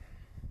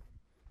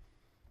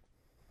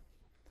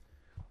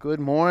Good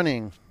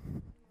morning.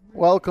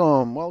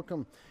 Welcome.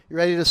 You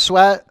ready to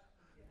sweat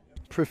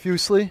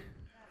profusely?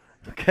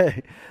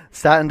 Okay.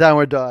 Starting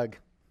downward dog.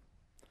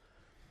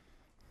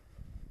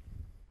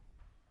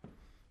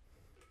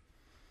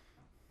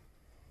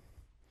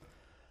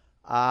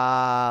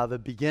 The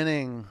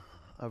beginning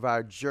of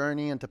our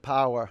journey into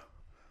power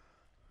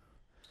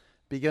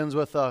begins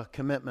with a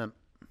commitment.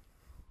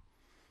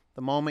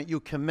 The moment you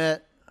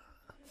commit,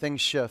 things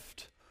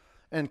shift.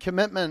 And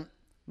commitment,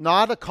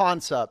 not a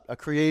concept, a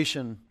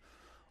creation.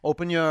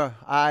 Open your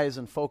eyes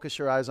and focus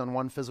your eyes on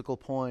one physical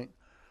point.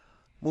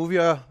 Move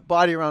your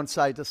body around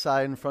side to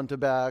side and front to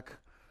back.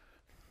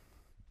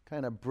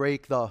 Kind of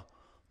break the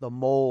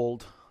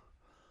mold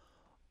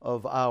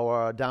of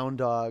our down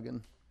dog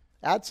and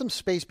add some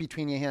space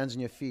between your hands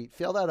and your feet.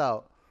 Feel that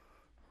out.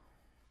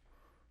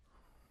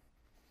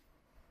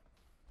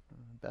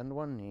 Bend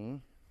one knee.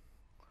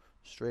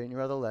 Straighten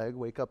your other leg.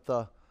 Wake up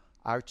the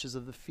arches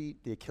of the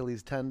feet, the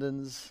Achilles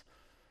tendons,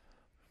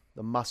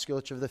 the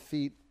musculature of the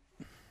feet.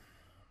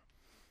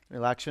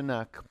 Relax your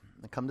neck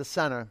and come to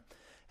center.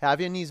 Have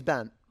your knees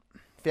bent.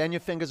 Fan your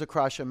fingers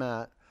across your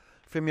mat.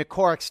 From your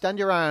core, extend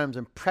your arms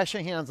and press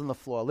your hands on the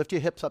floor. Lift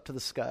your hips up to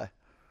the sky.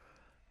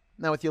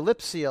 Now with your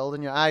lips sealed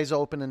and your eyes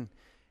open and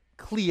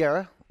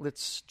clear,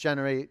 let's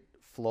generate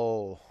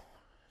flow.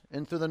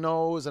 In through the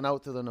nose and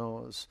out through the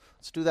nose.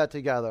 Let's do that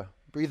together.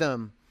 Breathe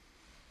in.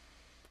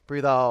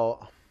 Breathe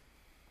out.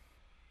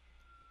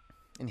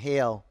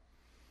 Inhale.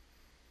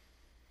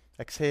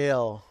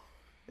 Exhale.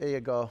 There you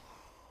go.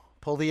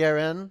 Pull the air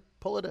in.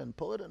 Pull it in.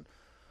 Pull it in.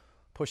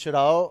 Push it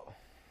out.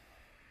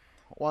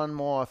 One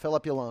more. Fill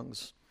up your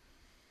lungs.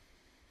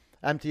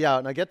 Empty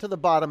out. Now get to the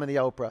bottom of the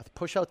out breath.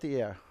 Push out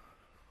the air.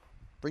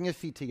 Bring your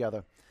feet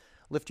together.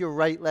 Lift your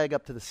right leg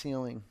up to the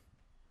ceiling.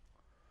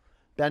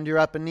 Bend your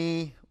upper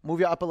knee. Move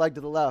your upper leg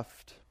to the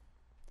left.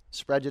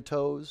 Spread your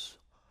toes.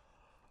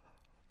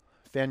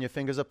 Fan your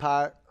fingers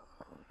apart.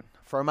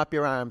 Firm up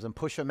your arms and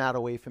push your mat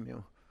away from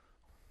you.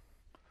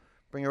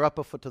 Bring your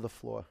upper foot to the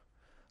floor.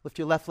 Lift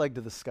your left leg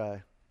to the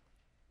sky.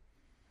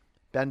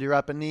 Bend your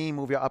upper knee.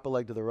 Move your upper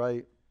leg to the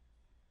right.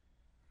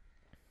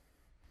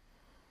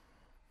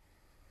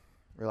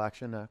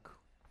 Relax your neck.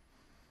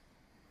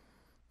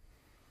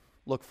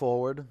 Look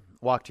forward.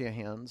 Walk to your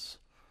hands.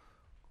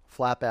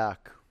 Flat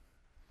back.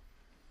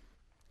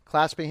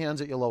 Clasp your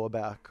hands at your lower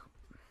back.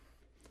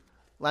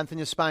 Lengthen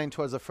your spine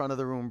towards the front of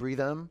the room. Breathe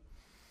in.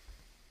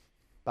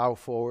 Bow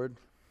forward.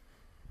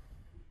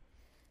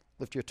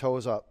 Lift your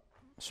toes up.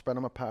 Spread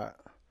them apart.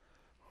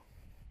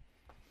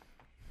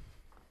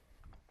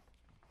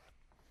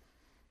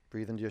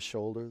 Breathe into your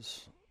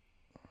shoulders.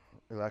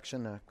 Relax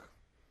your neck.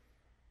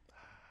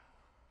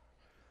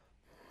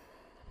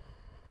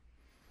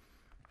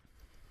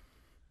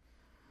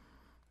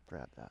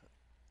 Grab that.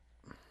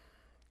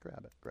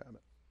 Grab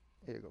it.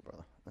 Here you go,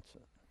 brother. That's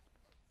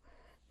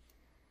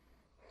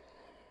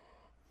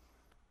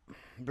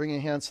it. Bring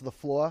your hands to the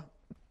floor.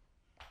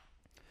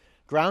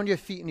 Ground your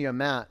feet into your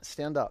mat.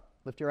 Stand up.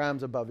 Lift your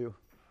arms above you.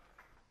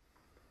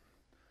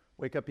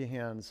 Wake up your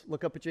hands.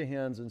 Look up at your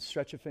hands and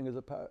stretch your fingers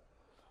apart.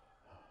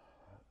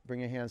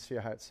 Bring your hands to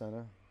your heart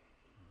center.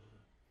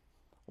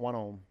 One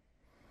Om.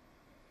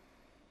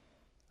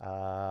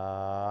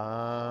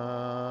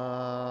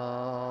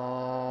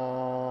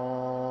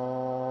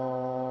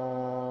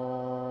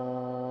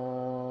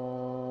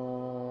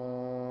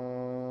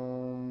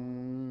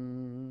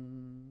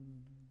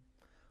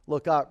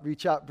 Look up,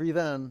 reach up, breathe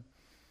in.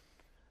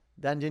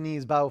 Bend your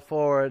knees, bow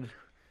forward.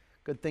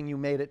 Good thing you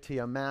made it to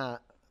your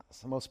mat. It's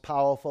the most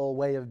powerful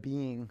way of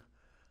being.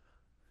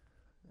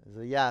 Is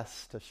a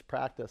yes to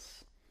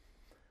practice.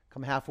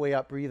 Come halfway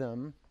up, breathe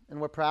in.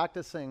 And we're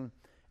practicing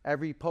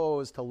every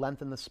pose to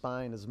lengthen the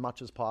spine as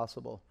much as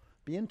possible.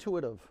 Be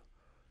intuitive.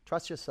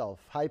 Trust yourself.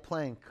 High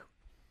plank.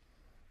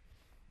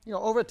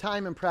 Over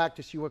time in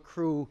practice, you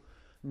accrue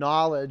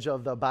knowledge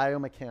of the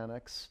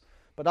biomechanics.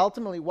 But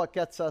ultimately, what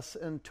gets us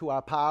into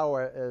our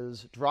power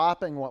is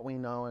dropping what we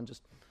know and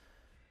just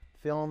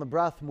feeling the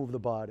breath move the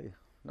body.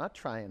 Not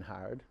trying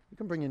hard. You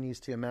can bring your knees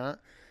to your mat.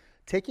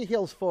 Take your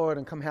heels forward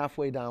and come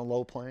halfway down,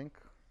 low plank.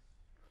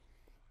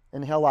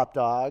 Inhale, up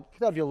dog. You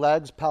could have your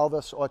legs,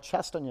 pelvis, or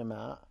chest on your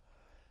mat.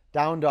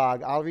 Down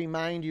dog. I'll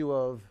remind you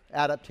of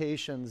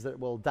adaptations that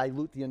will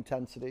dilute the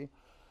intensity.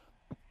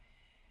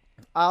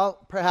 I'll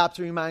perhaps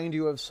remind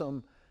you of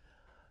some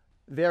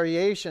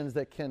variations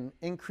that can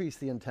increase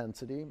the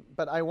intensity,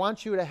 but I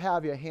want you to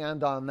have your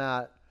hand on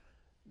that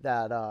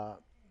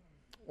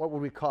what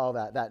would we call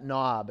that? That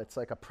knob. It's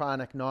like a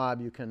pranic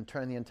knob. You can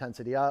turn the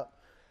intensity up,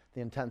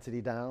 the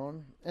intensity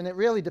down, and it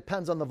really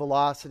depends on the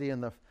velocity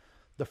and the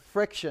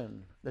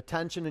friction, the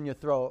tension in your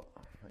throat.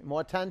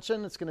 More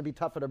tension, it's going to be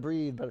tougher to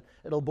breathe, but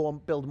it'll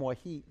build more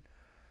heat.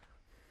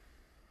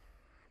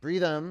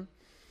 Breathe in.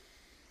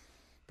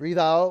 Breathe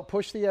out.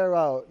 Push the air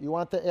out. You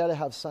want the air to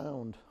have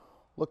sound.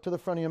 Look to the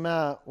front of your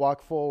mat.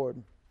 Walk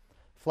forward.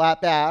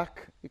 Flat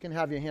back. You can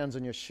have your hands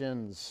on your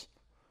shins.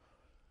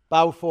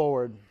 Bow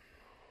forward.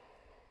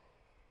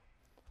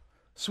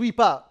 Sweep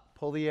up.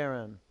 Pull the air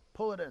in.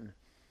 Pull it in.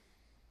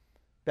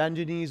 Bend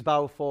your knees.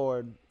 Bow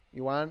forward.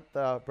 You want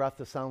the breath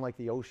to sound like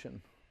the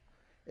ocean.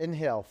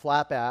 Inhale,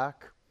 flat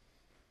back.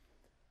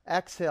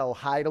 Exhale,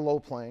 high to low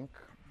plank.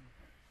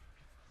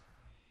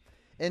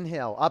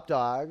 Inhale, up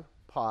dog.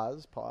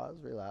 Pause,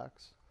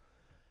 relax.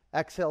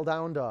 Exhale,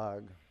 down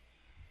dog.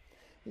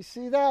 You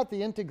see that?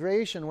 The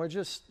integration, we're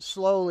just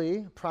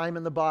slowly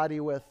priming the body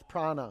with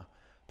prana.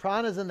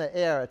 Prana's in the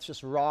air. It's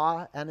just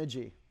raw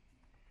energy.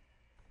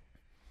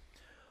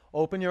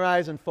 Open your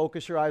eyes and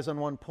focus your eyes on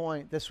one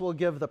point. This will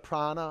give the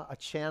prana a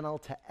channel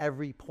to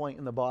every point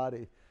in the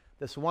body.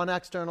 This one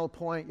external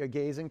point you're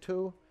gazing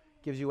to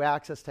gives you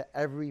access to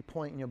every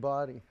point in your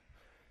body.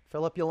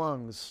 Fill up your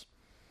lungs.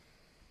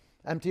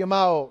 Empty them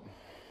out.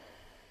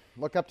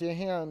 Look up to your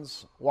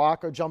hands.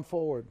 Walk or jump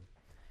forward.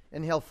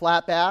 Inhale,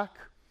 flat back.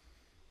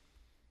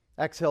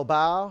 Exhale,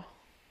 bow.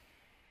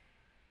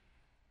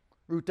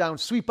 Root down,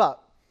 sweep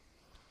up.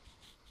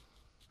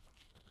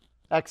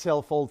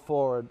 Exhale, fold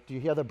forward. Do you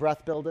hear the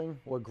breath building?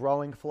 We're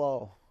growing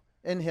flow.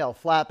 Inhale,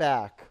 flat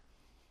back.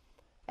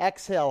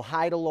 Exhale,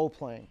 high to low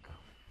plank.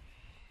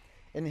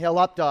 Inhale,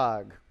 up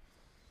dog.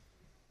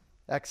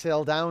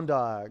 Exhale, down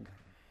dog.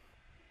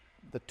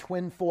 The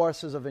twin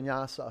forces of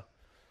vinyasa.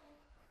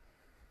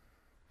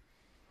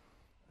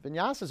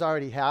 Vinyasa is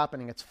already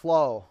happening. It's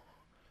flow.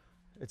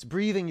 It's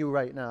breathing you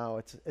right now.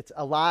 It's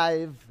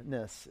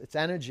aliveness. It's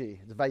energy.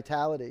 It's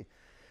vitality.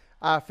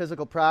 Our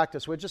physical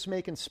practice, we're just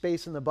making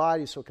space in the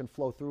body so it can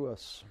flow through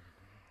us.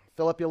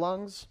 Fill up your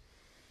lungs.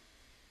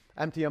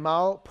 Empty them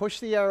out. Push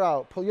the air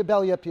out. Pull your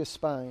belly up your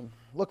spine.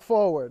 Look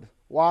forward.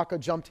 Walk or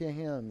jump to your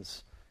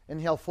hands.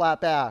 Inhale, flat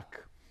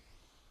back.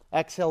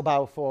 Exhale,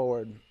 bow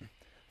forward.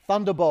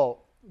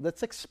 Thunderbolt.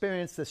 Let's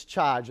experience this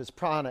charge, this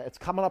prana. It's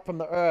coming up from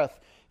the earth.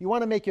 You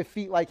want to make your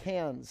feet like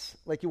hands,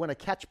 like you want to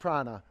catch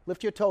prana.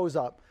 Lift your toes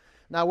up.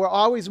 Now, we're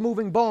always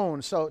moving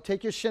bones, so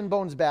take your shin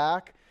bones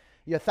back,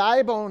 your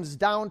thigh bones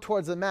down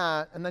towards the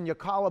mat, and then your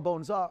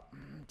collarbones up.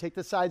 Take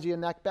the sides of your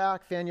neck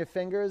back, fan your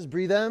fingers,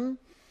 breathe in,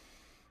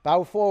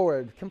 bow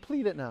forward.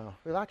 Complete it now.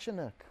 Relax your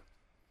neck.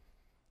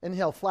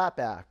 Inhale, flat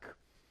back.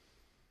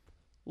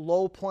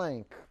 Low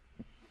plank.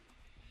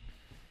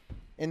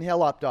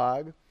 Inhale, up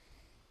dog.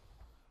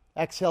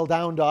 Exhale,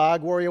 down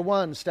dog. Warrior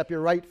one, step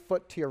your right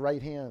foot to your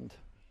right hand.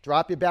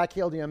 Drop your back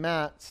heel to your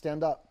mat.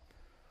 Stand up.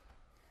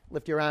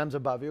 Lift your arms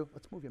above you.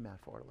 Let's move your mat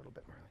forward a little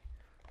bit, Marley.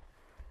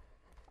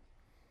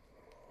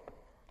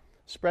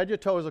 Spread your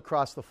toes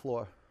across the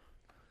floor.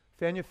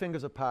 Fan your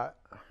fingers apart.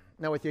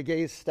 Now with your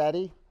gaze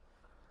steady,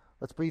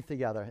 let's breathe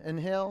together.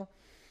 Inhale.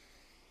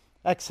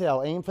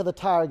 Exhale. Aim for the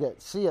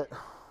target. See it.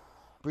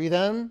 Breathe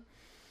in.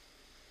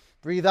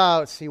 Breathe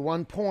out. See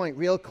one point.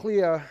 Real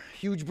clear.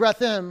 Huge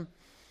breath in.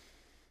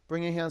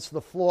 Bring your hands to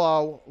the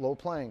floor. Low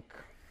plank.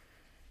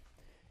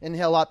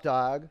 Inhale, up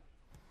dog.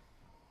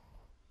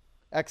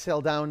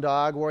 Exhale, down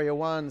dog. Warrior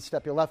one,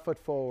 step your left foot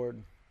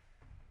forward.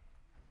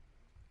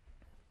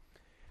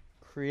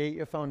 Create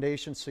your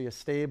foundation so you're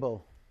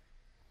stable.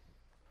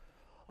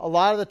 A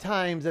lot of the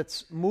times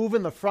it's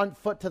moving the front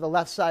foot to the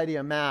left side of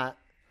your mat.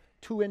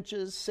 2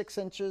 inches, 6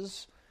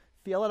 inches.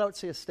 Feel it out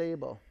so you're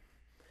stable.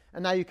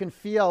 And now you can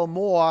feel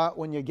more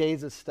when your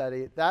gaze is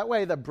steady. That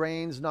way the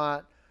brain's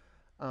not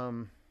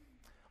on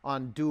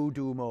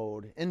do-do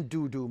mode, in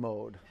do-do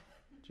mode.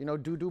 Do you know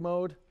do-do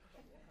mode?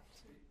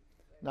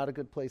 Not a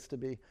good place to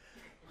be.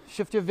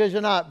 Shift your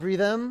vision up.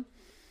 Breathe in.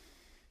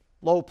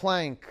 Low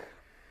plank.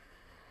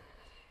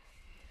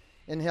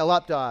 Inhale,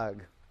 up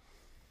dog.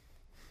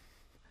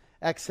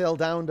 Exhale,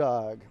 down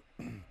dog.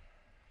 All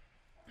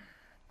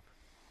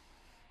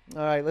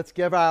right, let's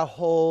give our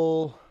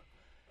whole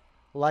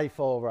life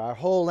over, our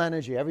whole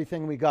energy,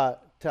 everything we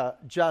got to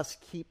just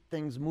keep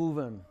things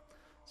moving.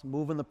 It's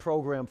moving the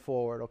program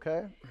forward,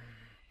 okay?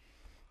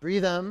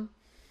 Breathe in.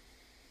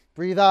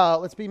 Breathe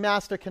out. Let's be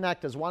master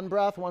connectors. One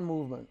breath, one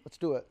movement. Let's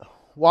do it.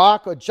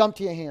 Walk or jump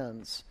to your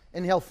hands.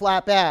 Inhale,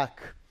 flat back.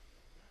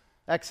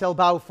 Exhale,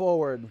 bow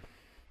forward.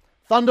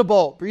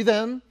 Thunderbolt. Breathe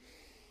in.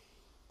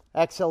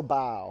 Exhale,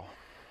 bow.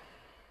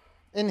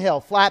 Inhale,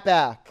 flat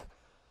back.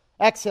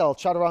 Exhale,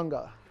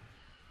 chaturanga.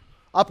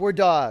 Upward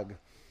dog.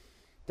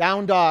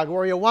 Down dog.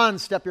 Warrior one,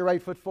 step your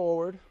right foot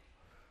forward.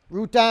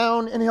 Root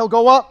down. Inhale,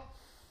 go up.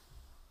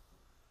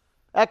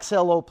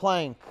 Exhale, low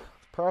plank.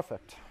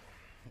 Perfect.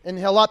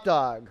 Inhale, up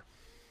dog.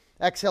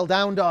 Exhale,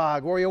 down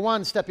dog. Warrior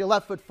one, step your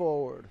left foot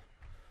forward.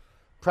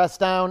 Press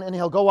down.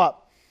 Inhale, go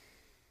up.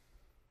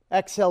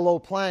 Exhale, low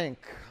plank.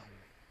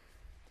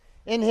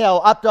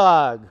 Inhale, up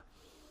dog.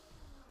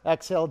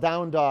 Exhale,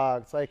 down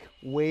dog. It's like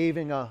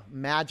waving a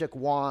magic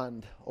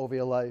wand over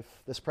your life.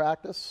 This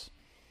practice,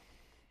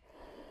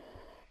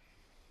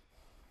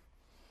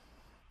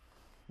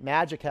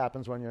 magic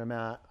happens when you're a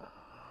mat.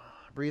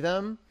 Breathe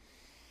in.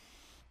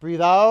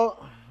 Breathe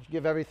out.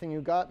 Give everything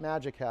you got.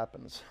 Magic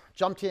happens.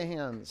 Jump to your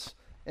hands.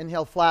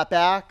 Inhale, flat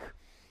back.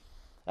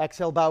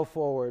 Exhale, bow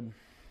forward.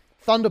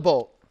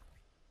 Thunderbolt.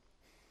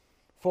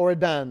 Forward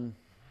bend.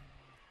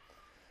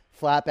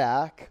 Flat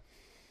back.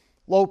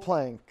 Low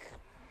plank.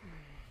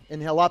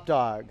 Inhale, up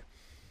dog.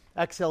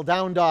 Exhale,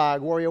 down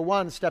dog. Warrior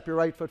one, step your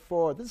right foot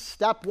forward. This is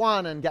step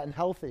one in getting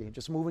healthy,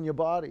 just moving your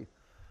body.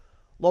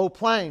 Low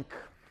plank.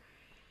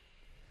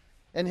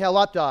 Inhale,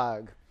 up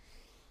dog.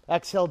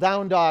 Exhale,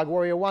 down dog.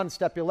 Warrior one,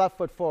 step your left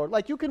foot forward.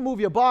 Like you can move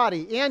your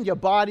body, and your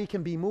body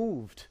can be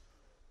moved.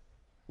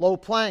 Low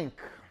plank.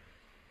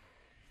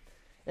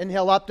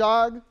 Inhale, up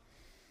dog.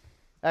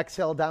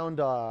 Exhale, down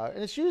dog.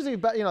 And it's usually,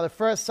 the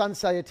first sun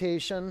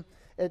salutation,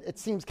 it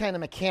seems kind of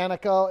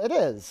mechanical. It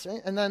is.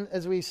 And then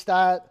as we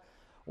start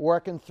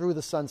working through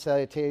the sun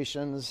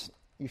salutations,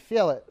 you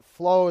feel it.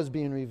 Flow is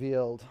being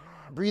revealed.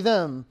 Breathe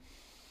in.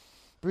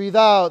 Breathe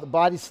out. The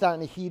body's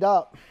starting to heat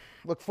up.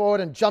 Look forward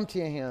and jump to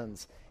your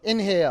hands.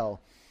 Inhale.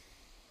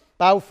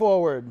 Bow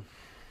forward.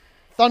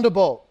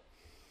 Thunderbolt.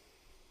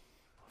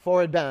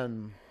 Forward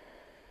bend.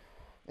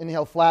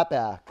 Inhale, flat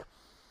back.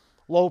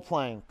 Low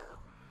plank.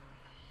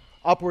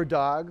 Upward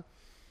dog.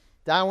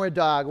 Downward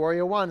dog.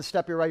 Warrior one,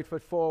 step your right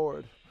foot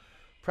forward.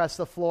 Press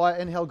the floor.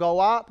 Inhale, go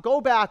up. Go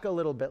back a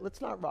little bit.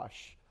 Let's not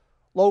rush.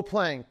 Low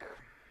plank.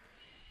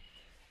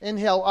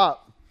 Inhale,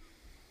 up.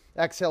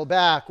 Exhale,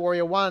 back.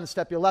 Warrior one,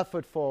 step your left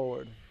foot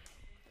forward.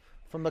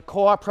 From the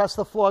core, press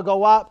the floor,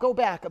 go up. Go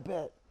back a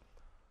bit.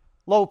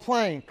 Low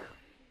plank.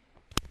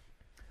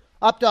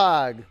 Up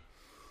dog.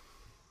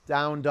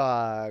 Down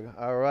dog.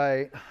 All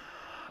right.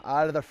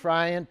 Out of the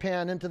frying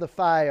pan into the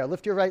fire.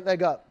 Lift your right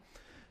leg up.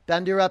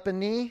 Bend your upper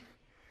knee.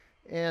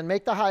 And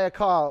make the higher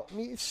call.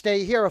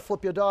 Stay here or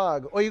flip your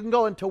dog. Or you can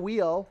go into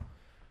wheel.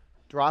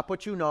 Drop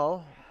what you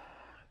know.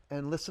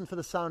 And listen for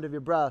the sound of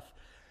your breath.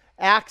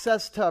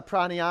 Access to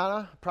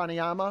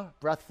pranayama,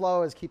 breath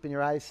flow, is keeping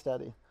your eyes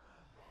steady.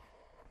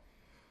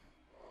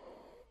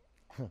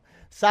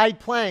 Side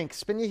plank.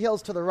 Spin your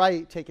heels to the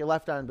right. Take your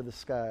left arm to the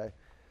sky.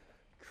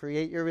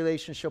 Create your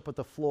relationship with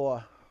the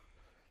floor.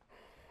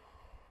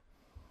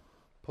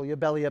 Pull your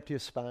belly up to your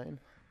spine.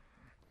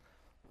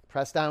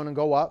 Press down and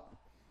go up.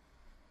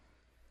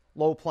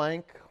 Low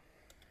plank.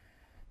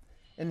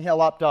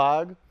 Inhale, up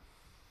dog.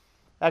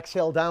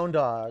 Exhale, down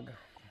dog.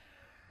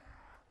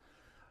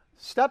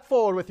 Step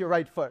forward with your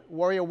right foot.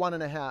 Warrior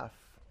 1.5.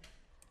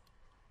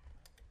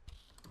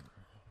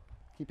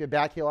 Keep your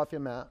back heel off your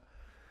mat.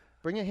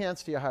 Bring your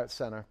hands to your heart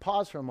center.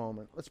 Pause for a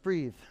moment. Let's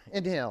breathe.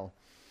 Inhale.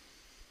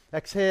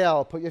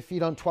 Exhale. Put your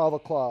feet on 12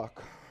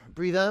 o'clock.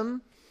 Breathe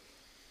in.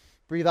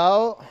 Breathe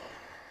out.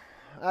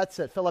 That's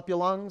it. Fill up your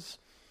lungs.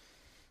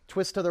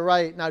 Twist to the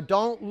right. Now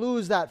don't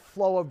lose that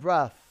flow of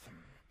breath.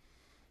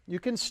 You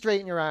can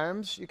straighten your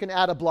arms. You can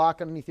add a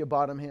block underneath your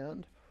bottom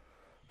hand.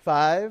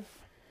 5.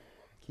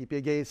 Keep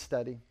your gaze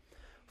steady.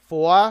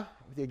 4.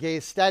 With your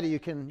gaze steady, you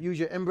can use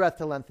your in-breath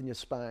to lengthen your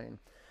spine.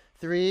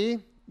 3.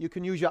 You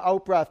can use your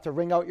out-breath to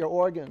wring out your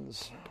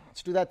organs.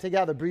 Let's do that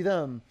together. Breathe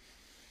in.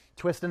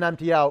 Twist and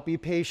empty out. Be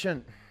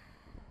patient.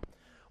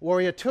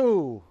 Warrior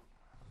 2.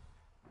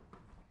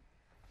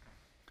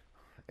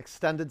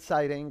 Extended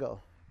side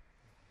angle.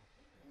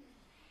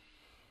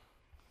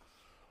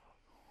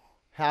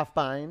 Half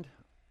bind.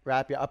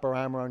 Wrap your upper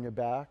arm around your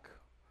back.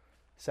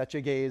 Set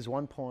your gaze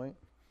 1 point.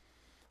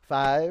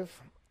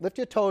 5. Lift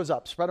your toes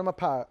up. Spread them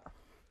apart.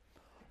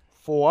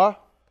 4.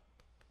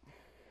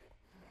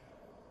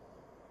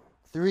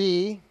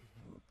 3.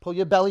 Pull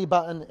your belly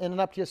button in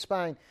and up to your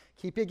spine.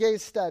 Keep your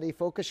gaze steady.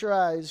 Focus your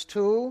eyes.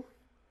 2.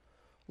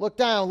 Look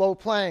down. Low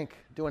plank.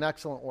 Doing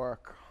excellent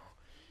work.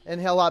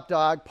 Inhale, up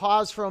dog.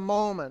 Pause for a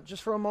moment.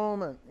 Just for a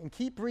moment. And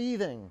keep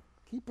breathing.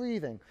 Keep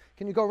breathing.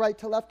 Can you go right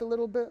to left a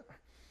little bit?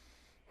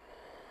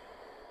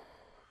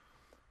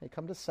 Okay,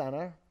 come to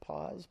center.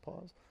 Pause,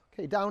 pause.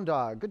 Okay, down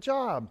dog. Good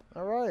job.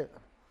 All right.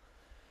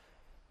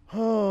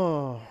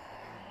 Oh.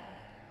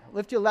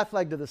 Lift your left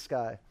leg to the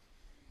sky.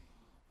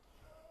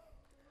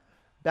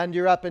 Bend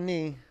your upper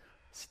knee.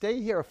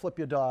 Stay here or flip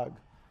your dog.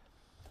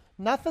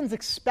 Nothing's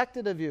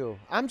expected of you.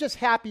 I'm just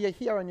happy you're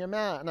here on your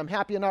mat, and I'm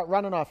happy you're not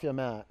running off your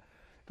mat.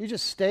 You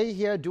just stay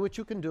here, do what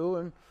you can do,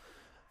 and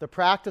the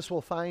practice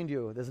will find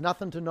you. There's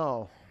nothing to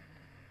know.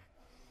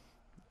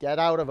 Get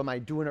out of, am I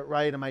doing it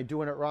right? Am I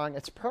doing it wrong?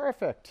 It's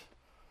perfect.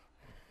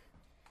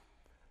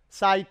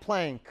 Side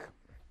plank.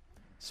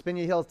 Spin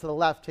your heels to the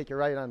left, take your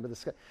right arm to the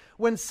sky.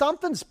 When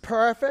something's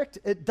perfect,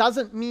 it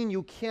doesn't mean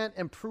you can't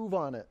improve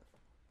on it.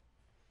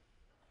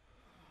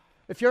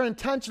 If you're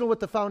intentional with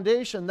the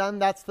foundation, then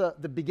that's the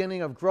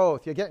beginning of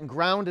growth. You're getting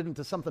grounded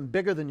into something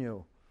bigger than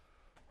you.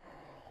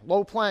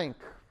 Low plank.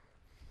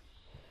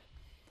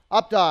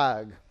 Up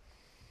dog.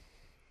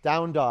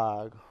 Down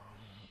dog.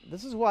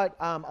 This is what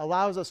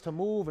allows us to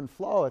move and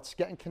flow. It's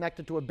getting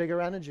connected to a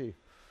bigger energy.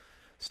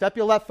 Step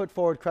your left foot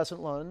forward, crescent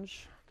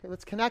lunge. Okay,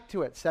 let's connect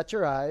to it. Set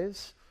your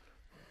eyes.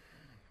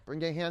 Bring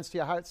your hands to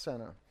your heart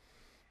center.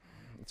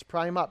 Let's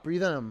prime up.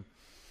 Breathe in.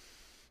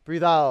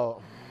 Breathe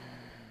out.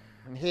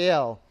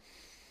 Inhale.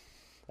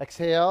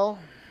 Exhale.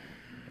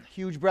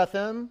 Huge breath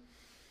in.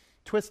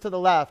 Twist to the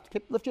left.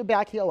 Lift your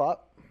back heel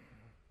up.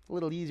 A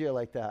little easier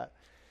like that.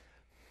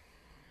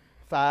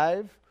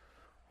 5.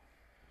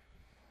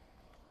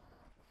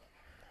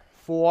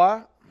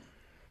 4.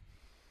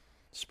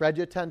 Spread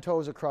your 10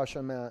 toes across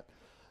your mat.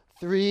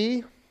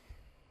 3.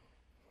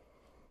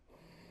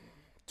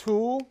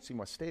 2. See,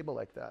 more stable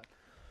like that.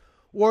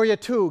 Warrior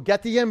 2.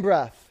 Get the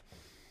in-breath.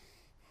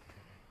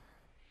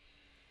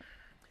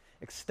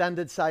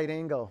 Extended side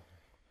angle.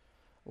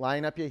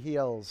 Line up your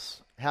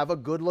heels. Have a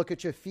good look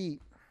at your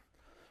feet.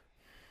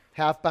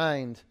 Half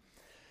bind.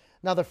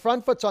 Now the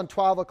front foot's on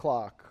 12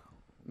 o'clock.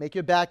 Make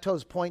your back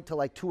toes point to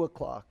like 2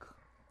 o'clock.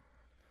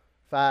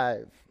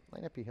 5.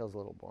 Line up your heels a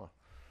little more.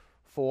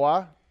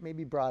 4.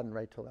 Maybe broaden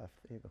right to left.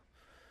 There you go.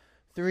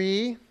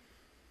 3.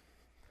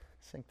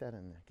 Sink that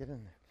in there. Get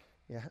in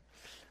there. Yeah.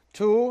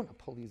 2.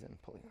 Pull these in.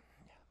 Pull these in.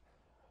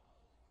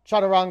 Yeah.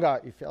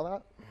 Chaturanga. You feel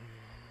that?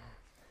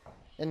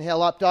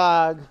 Inhale, up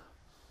dog.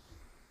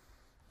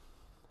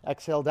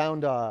 Exhale,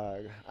 down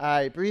dog. All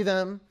right, breathe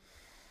in.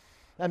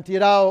 Empty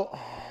it out.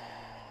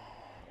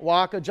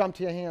 Walk or jump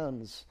to your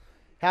hands.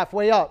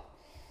 Halfway up.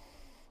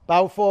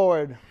 Bow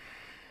forward.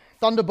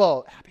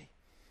 Thunderbolt. Happy.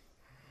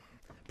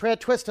 Prayer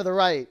twist to the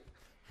right.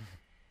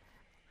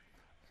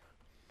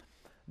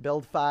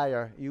 Build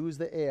fire. Use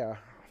the air.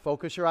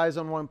 Focus your eyes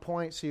on one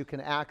point so you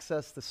can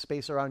access the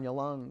space around your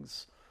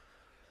lungs.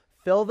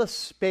 Fill the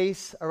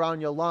space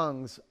around your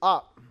lungs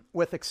up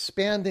with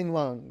expanding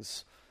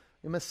lungs.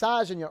 You're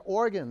massaging your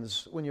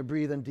organs when you're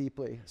breathing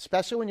deeply,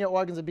 especially when your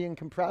organs are being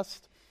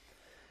compressed.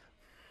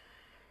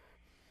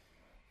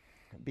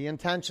 Be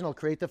intentional.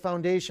 Create the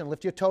foundation.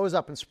 Lift your toes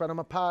up and spread them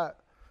apart.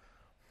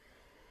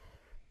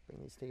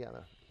 Bring these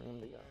together. Bring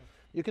them together.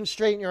 You can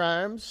straighten your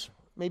arms.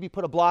 Maybe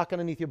put a block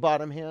underneath your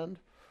bottom hand.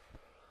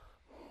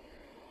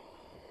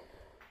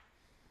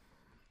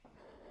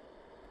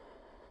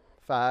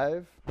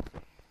 Five.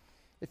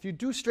 If you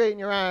do straighten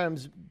your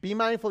arms, be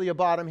mindful your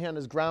bottom hand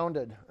is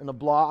grounded on a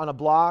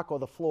block or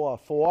the floor.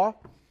 4.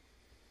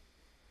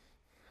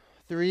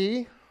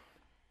 3.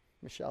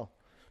 Michelle.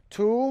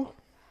 2.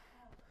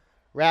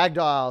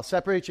 Ragdoll.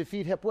 Separate your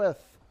feet hip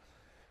width.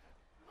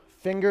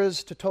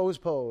 Fingers to toes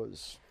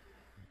pose.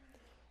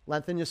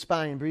 Lengthen your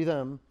spine. Breathe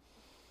in.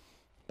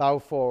 Bow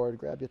forward.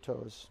 Grab your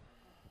toes.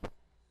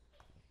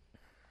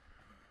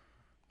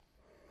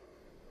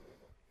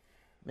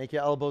 Make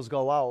your elbows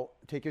go out.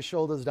 Take your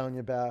shoulders down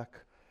your back.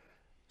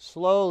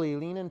 Slowly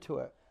lean into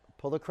it.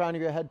 Pull the crown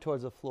of your head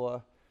towards the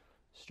floor.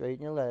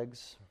 Straighten your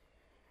legs.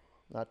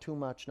 Not too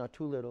much, not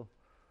too little.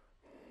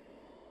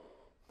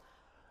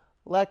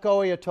 Let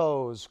go of your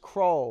toes.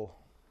 Crow.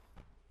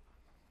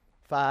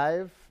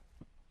 5.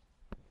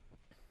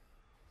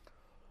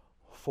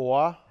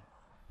 4.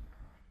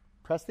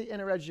 Press the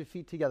inner edge of your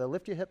feet together.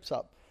 Lift your hips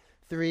up.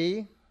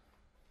 3.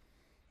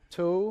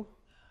 2.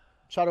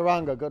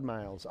 Chaturanga. Good,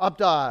 Miles. Up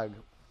dog.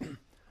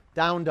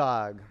 Down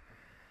dog.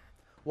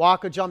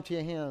 Walk or jump to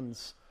your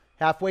hands.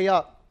 Halfway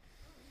up.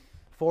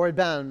 Forward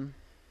bend.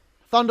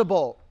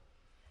 Thunderbolt.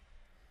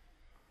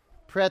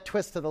 Prayer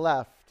twist to the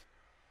left.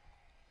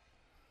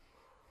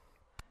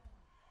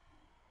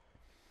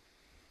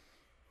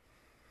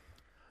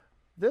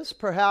 This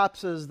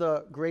perhaps is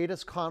the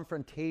greatest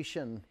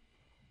confrontation.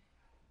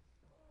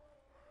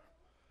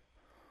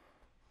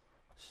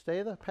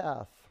 Stay the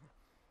path.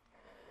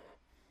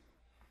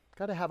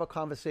 Got to have a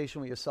conversation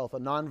with yourself, a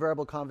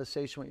nonverbal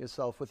conversation with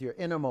yourself, with your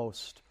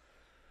innermost.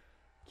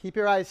 Keep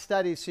your eyes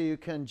steady so you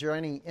can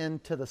journey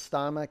into the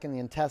stomach and the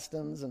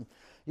intestines. And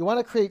you want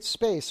to create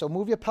space, so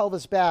move your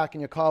pelvis back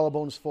and your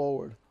collarbones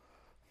forward.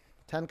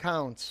 10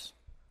 counts.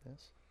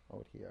 Yes,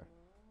 out here.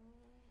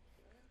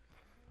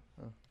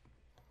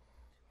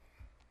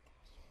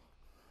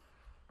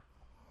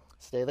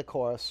 Stay the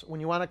course. When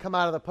you want to come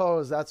out of the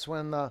pose, that's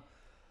when the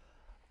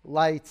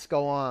lights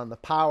go on, the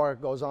power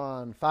goes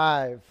on.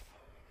 5.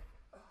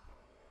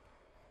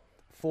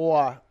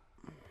 4.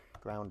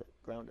 Ground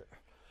it.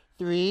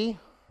 3.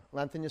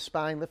 Lengthen your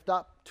spine, lift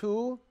up.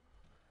 2.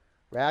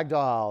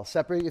 Ragdoll.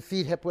 Separate your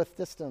feet hip width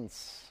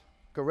distance.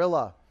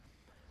 Gorilla.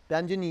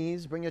 Bend your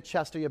knees, bring your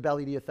chest or your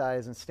belly to your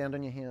thighs, and stand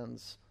on your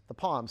hands. The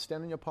palms,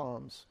 stand on your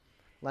palms.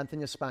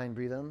 Lengthen your spine,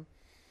 breathe in.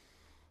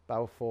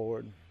 Bow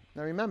forward.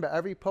 Now remember,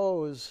 every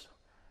pose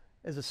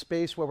is a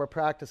space where we're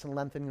practicing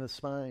lengthening the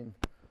spine.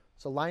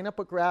 So line up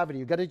with gravity.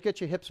 You've got to get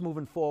your hips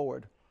moving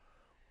forward.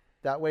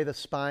 That way the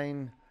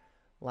spine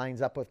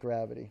lines up with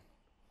gravity.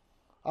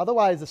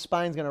 Otherwise, the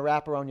spine's going to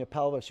wrap around your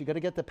pelvis. You've got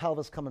to get the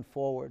pelvis coming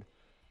forward.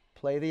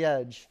 Play the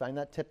edge. Find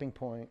that tipping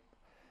point.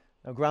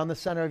 Now ground the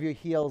center of your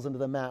heels into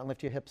the mat and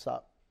lift your hips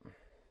up.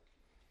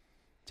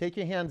 Take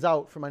your hands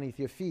out from underneath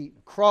your feet.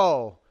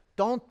 Crow.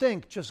 Don't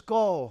think, just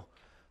go.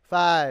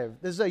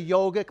 5. This is a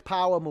yogic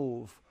power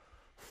move.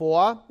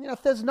 4.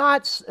 If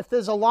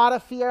there's a lot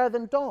of fear,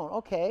 then don't.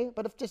 Okay.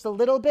 But if just a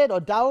little bit or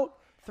doubt,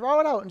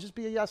 throw it out and just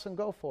be a yes and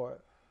go for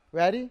it.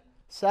 Ready?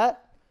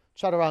 Set.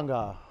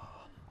 Chaturanga.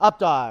 Up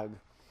dog.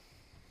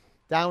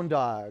 Down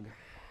dog.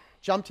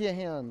 Jump to your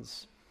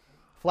hands.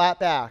 Flat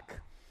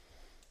back.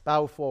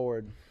 Bow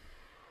forward.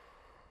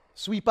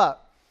 Sweep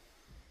up.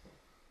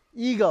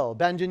 Eagle.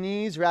 Bend your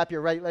knees. Wrap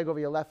your right leg over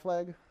your left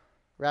leg.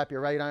 Wrap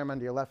your right arm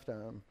under your left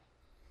arm.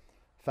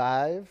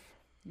 5.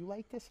 You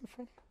like this in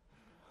front?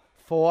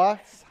 4.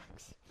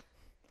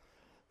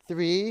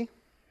 3.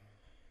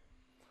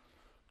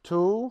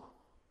 2.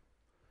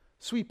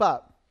 Sweep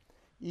up.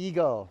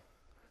 Eagle.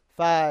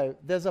 5.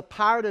 There's a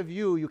part of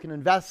you can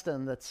invest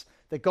in that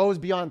goes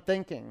beyond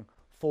thinking.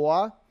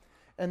 4.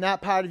 And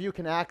that part of you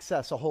can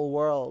access a whole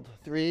world.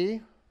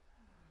 3.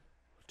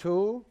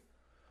 2.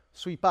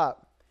 Sweep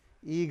up.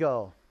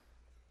 Eagle.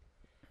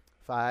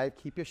 5.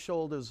 Keep your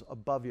shoulders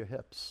above your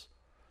hips.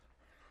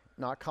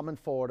 Not coming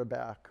forward or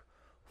back.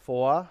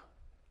 4.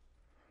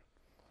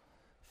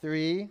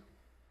 3.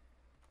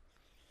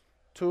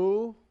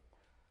 2.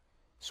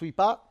 Sweep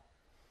up.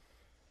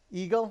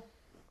 Eagle.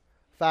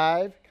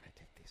 5. Can I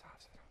take these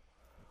off?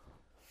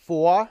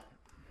 4.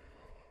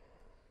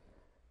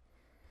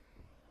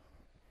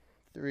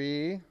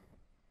 3.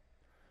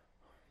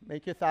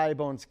 Make your thigh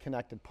bones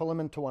connected. Pull them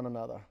into one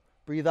another.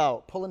 Breathe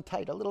out. Pull in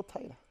tight, a little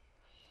tighter.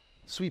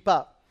 Sweep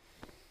up.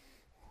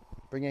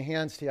 Bring your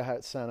hands to your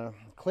heart center.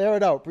 Clear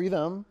it out. Breathe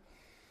in.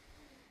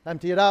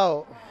 Empty it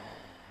out.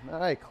 All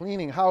right,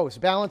 cleaning house.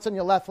 Balance on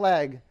your left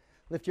leg.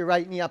 Lift your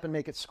right knee up and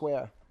make it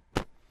square.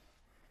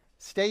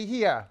 Stay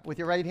here with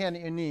your right hand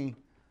at your knee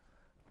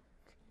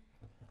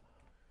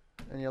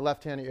and your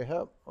left hand at your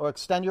hip. Or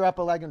extend your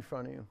upper leg in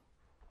front of you.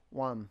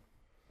 1,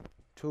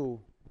 2,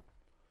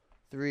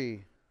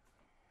 3,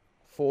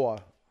 4.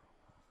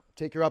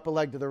 Take your upper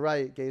leg to the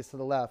right, gaze to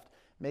the left.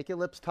 Make your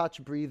lips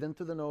touch. Breathe in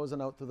through the nose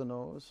and out through the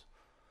nose.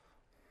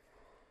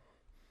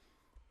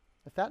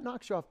 If that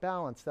knocks you off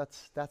balance,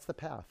 that's the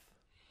path.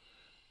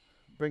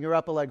 Bring your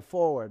upper leg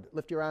forward.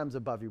 Lift your arms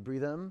above you.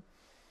 Breathe in.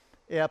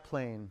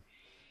 Airplane.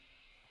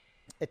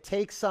 It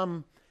takes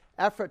some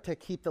effort to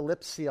keep the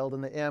lips sealed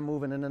and the air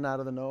moving in and out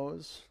of the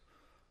nose.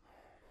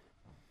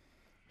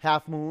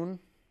 Half moon.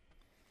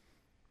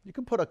 You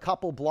can put a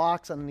couple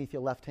blocks underneath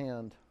your left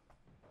hand.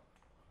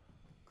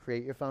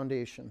 Create your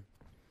foundation.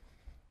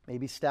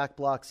 Maybe stack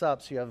blocks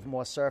up so you have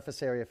more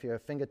surface area for your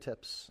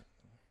fingertips.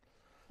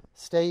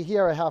 Stay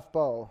here a half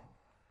bow.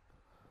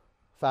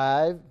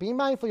 5. Be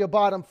mindful your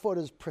bottom foot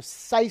is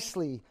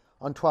precisely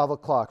on 12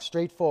 o'clock.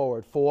 Straight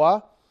forward.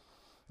 4.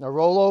 Now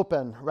roll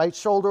open. Right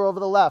shoulder over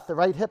the left. The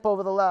right hip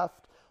over the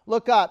left.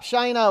 Look up.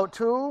 Shine out.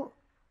 2.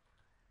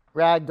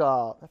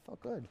 Ragdoll. That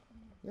felt good.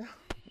 Yeah.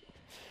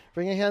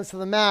 Bring your hands to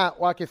the mat.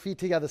 Walk your feet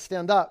together.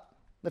 Stand up.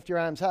 Lift your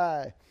arms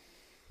high.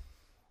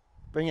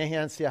 Bring your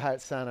hands to your heart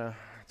center.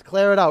 Let's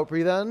clear it out.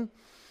 Breathe in.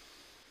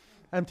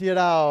 Empty it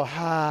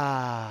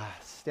out.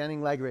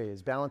 Standing leg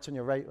raise. Balance on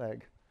your right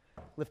leg.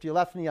 Lift your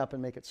left knee up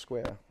and make it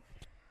square.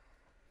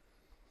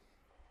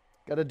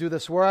 Got to do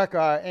this work.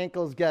 Our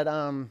ankles get,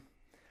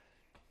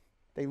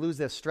 they lose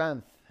their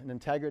strength and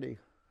integrity.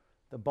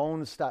 The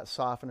bones start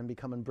softening and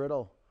becoming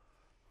brittle.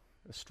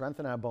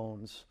 Strengthen our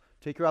bones.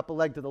 Take your upper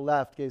leg to the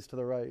left, gaze to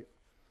the right.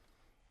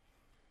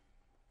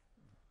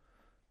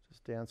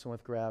 Just dancing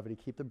with gravity.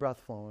 Keep the breath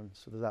flowing.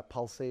 So there's that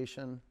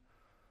pulsation,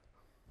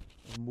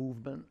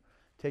 movement.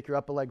 Take your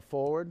upper leg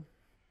forward.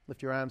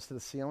 Lift your arms to the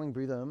ceiling.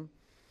 Breathe in.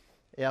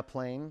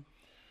 Airplane.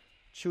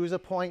 Choose a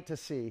point to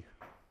see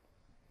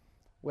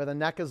where the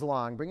neck is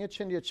long. Bring your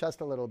chin to your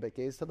chest a little bit.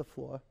 Gaze to the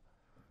floor.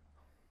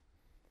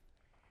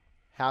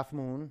 Half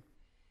moon.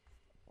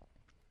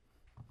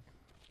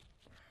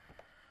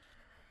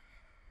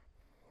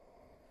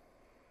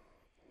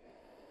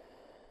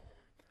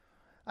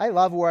 I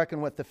love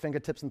working with the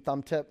fingertips and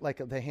thumb tip, like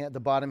the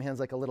bottom hand's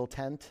like a little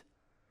tent.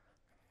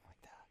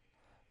 Like that.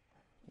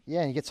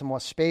 Yeah, and you get some more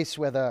space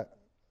where the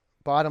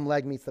bottom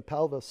leg meets the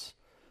pelvis.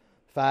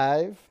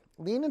 5.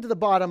 Lean into the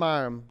bottom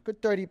arm.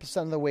 Good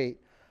 30% of the weight.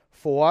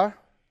 4.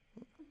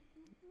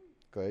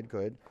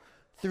 Good.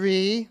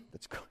 3.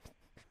 That's good.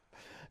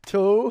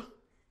 2.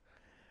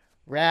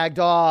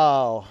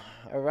 Ragdoll.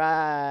 All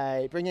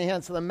right. Bring your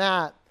hands to the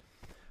mat.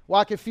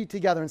 Walk your feet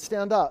together and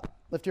stand up.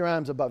 Lift your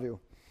arms above you.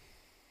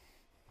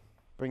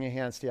 Bring your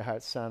hands to your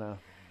heart center.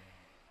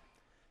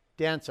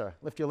 Dancer.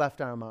 Lift your left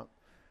arm up.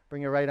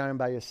 Bring your right arm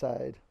by your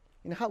side.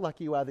 You know how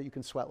lucky you are that you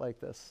can sweat like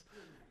this?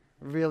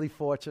 Really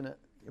fortunate.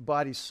 Your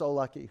body's so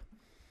lucky.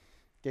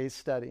 Gaze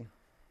steady.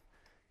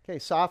 Okay,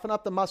 soften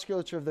up the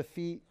musculature of the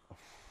feet.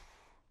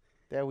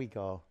 There we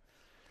go.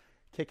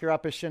 Kick your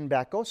upper shin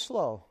back. Go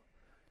slow.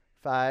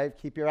 5,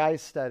 keep your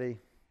eyes steady.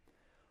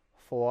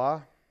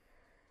 4,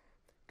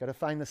 got to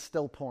find the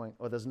still point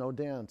or there's no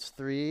dance.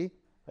 3,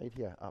 right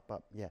here,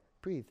 up, yeah,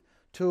 breathe.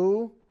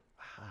 2,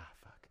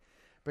 fuck.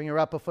 Bring your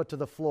upper foot to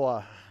the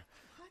floor.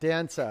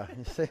 Dancer.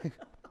 You see?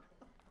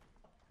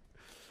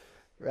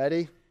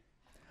 Ready?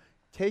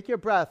 Take your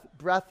breath.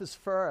 Breath is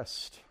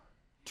first.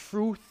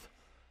 Truth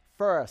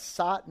first.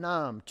 Sat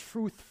Nam.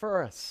 Truth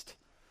first.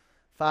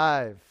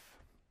 5.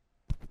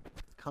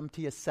 Come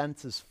to your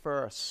senses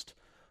first.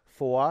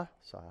 4.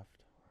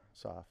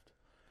 Soft.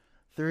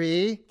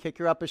 3. Kick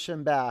your upper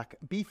shin back.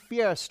 Be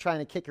fierce trying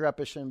to kick your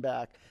upper shin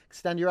back.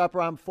 Extend your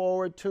upper arm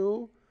forward.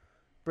 2.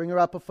 Bring your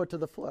upper foot to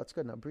the floor. That's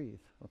good. Now breathe.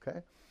 Okay?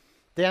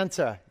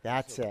 Dancer.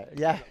 That's it.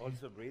 Yeah.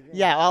 Also breathing?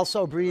 Yeah,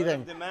 also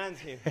breathing. Demands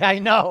here. I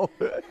know.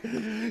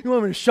 You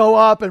want me to show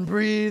up and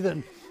breathe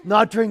and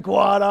not drink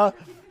water?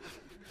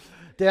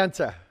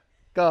 Dancer.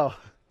 Go.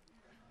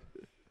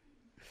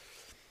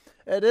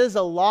 It is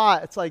a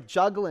lot. It's like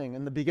juggling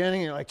in the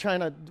beginning. You're like trying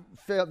to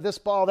fill this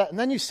ball, that. And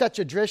then you set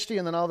your drishti,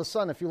 and then all of a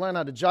sudden, if you learn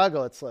how to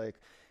juggle, it's like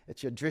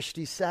it's your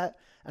drishti set,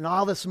 and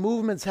all this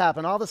movement's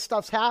happen, all this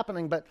stuff's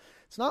happening, but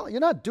it's not. You're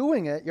not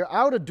doing it. You're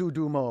out of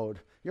doo-doo mode.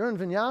 You're in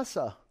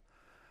vinyasa.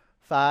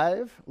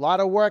 5, a lot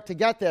of work to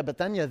get there, but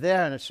then you're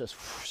there and it's just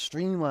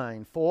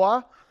streamlined.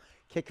 4,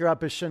 kick your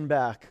upper shin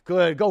back.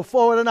 Good. Go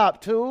forward and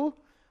up. 2,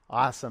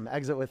 awesome.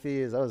 Exit with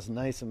ease. That was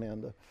nice,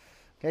 Amanda.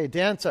 Okay,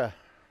 dancer.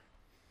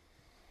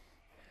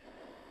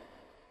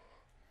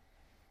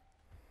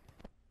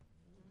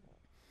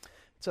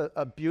 It's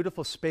a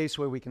beautiful space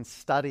where we can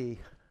study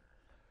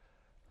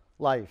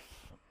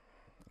life,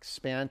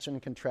 expansion,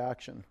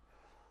 contraction,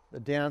 the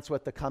dance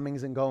with the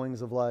comings and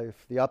goings of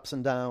life, the ups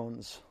and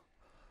downs.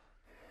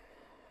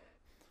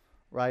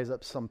 Rise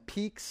up some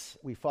peaks,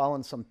 we fall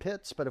in some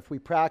pits, but if we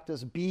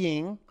practice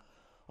being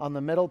on the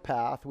middle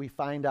path, we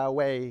find our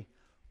way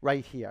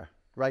right here,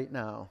 right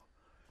now.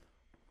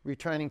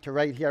 Returning to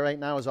right here, right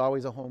now is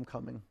always a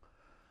homecoming.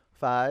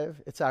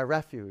 5, it's our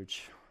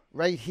refuge.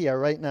 Right here,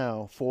 right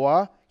now.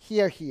 4,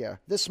 here,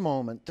 this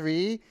moment.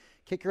 3,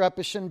 kick your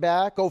upper shin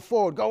back, go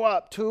forward, go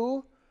up.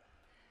 2,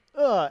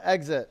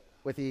 exit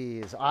with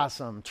ease.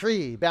 Awesome.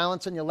 Tree,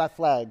 balance on your left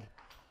leg.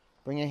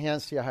 Bring your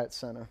hands to your heart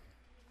center.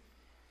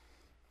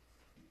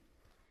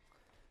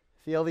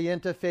 Feel the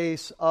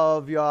interface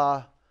of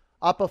your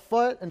upper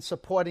foot and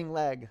supporting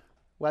leg,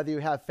 whether you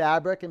have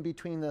fabric in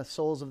between the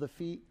soles of the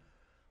feet,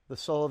 the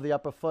sole of the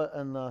upper foot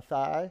and the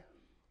thigh,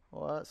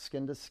 or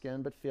skin to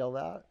skin, but feel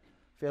that.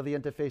 Feel the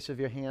interface of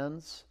your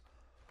hands.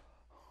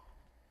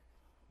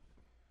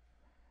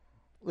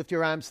 Lift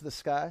your arms to the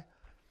sky.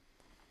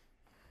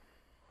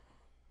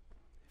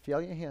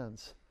 Feel your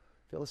hands.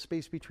 Feel the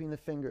space between the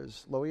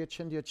fingers. Lower your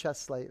chin to your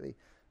chest slightly.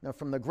 Now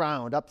from the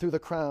ground, up through the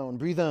crown,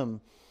 breathe in.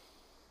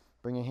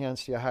 Bring your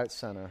hands to your heart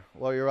center.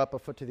 Lower your upper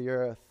foot to the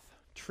earth.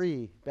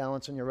 Tree,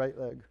 balance on your right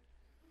leg.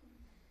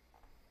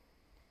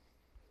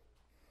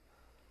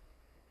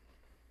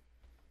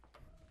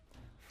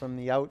 From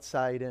the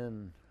outside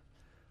in,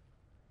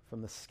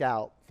 from the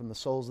scalp, from the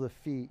soles of the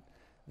feet,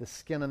 the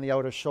skin on the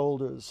outer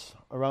shoulders,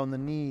 around the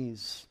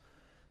knees,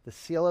 the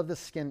seal of the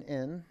skin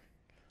in.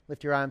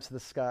 Lift your arms to the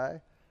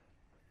sky.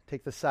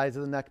 Take the sides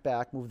of the neck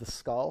back. Move the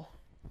skull.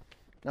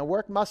 Now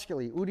work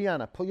muscularly.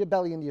 Uddiyana, pull your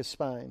belly into your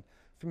spine.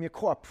 From your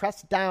core,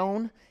 press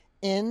down,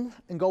 in,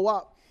 and go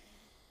up.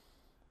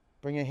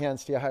 Bring your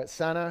hands to your heart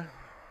center.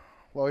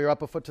 Lower your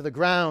upper foot to the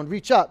ground.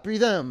 Reach up.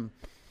 Breathe in.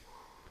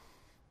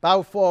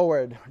 Bow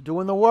forward.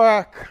 Doing the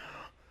work.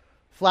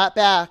 Flat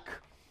back.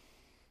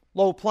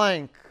 Low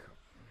plank.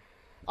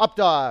 Up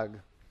dog.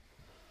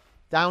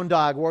 Down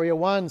dog. Warrior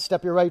 1.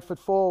 Step your right foot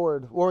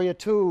forward. Warrior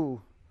 2.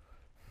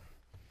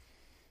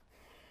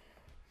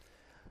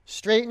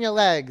 Straighten your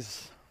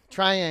legs.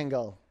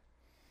 Triangle.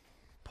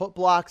 Put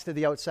blocks to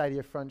the outside of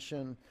your front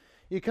shin.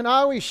 You can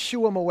always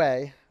shoo them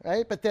away,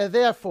 right? But they're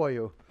there for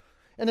you.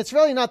 And it's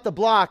really not the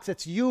blocks,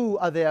 it's you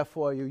are there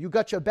for you. You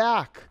got your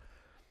back.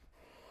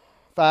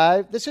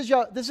 5, this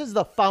is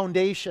the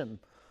foundation.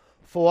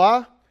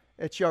 4,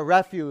 it's your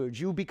refuge.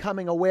 You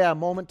becoming aware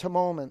moment to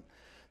moment.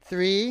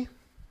 3,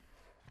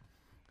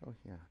 go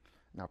here.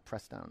 Now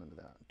press down into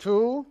that.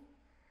 2,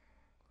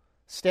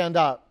 stand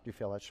up. Do you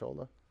feel that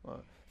shoulder?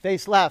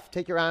 Face left,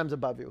 take your arms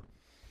above you.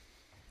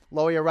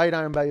 Lower your right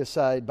arm by your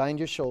side. Bind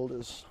your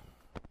shoulders.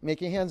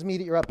 Make your hands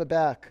meet at your upper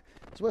back.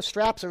 This is where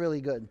straps are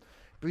really good.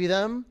 Breathe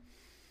in.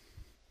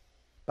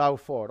 Bow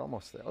forward.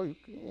 Almost there. Oh,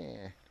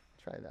 yeah.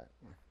 Try that.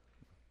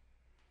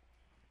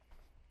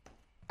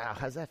 Ow,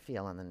 how's that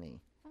feel on the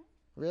knee?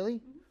 Really?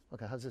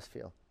 Okay, how's this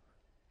feel?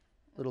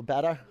 A little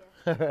better?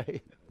 Yeah. All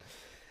right.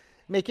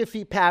 Make your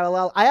feet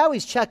parallel. I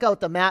always check out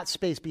the mat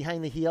space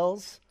behind the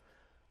heels,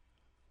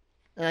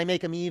 and I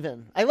make them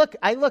even. I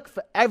look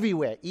for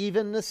everywhere.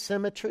 Evenness,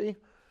 symmetry.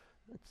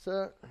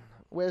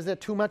 Where's there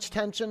too much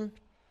tension?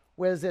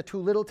 Where's there too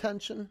little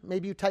tension?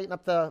 Maybe you tighten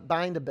up the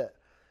bind a bit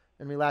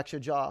and relax your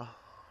jaw.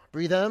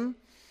 Breathe in.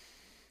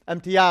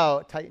 Empty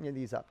out. Tighten your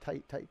knees up.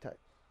 Tight, tight, tight.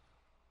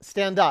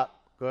 Stand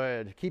up.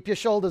 Good. Keep your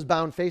shoulders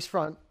bound face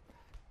front.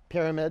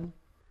 Pyramid.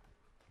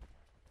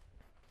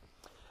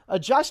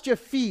 Adjust your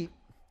feet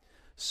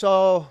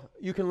so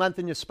you can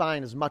lengthen your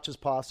spine as much as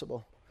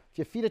possible. If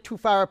your feet are too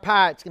far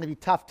apart, it's going to be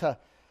tough to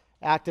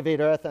activate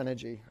earth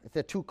energy. If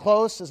they're too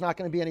close, there's not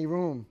going to be any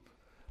room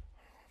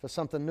for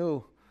something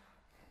new.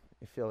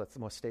 You feel it's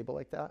more stable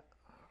like that?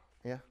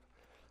 Yeah?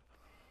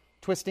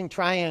 Twisting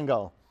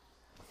triangle.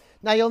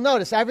 Now you'll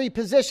notice every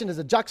position is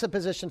a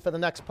juxtaposition for the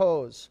next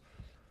pose.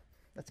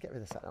 Let's get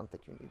rid of this. I don't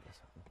think you need this.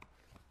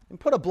 And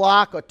put a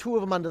block or 2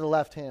 of them under the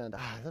left hand.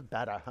 That's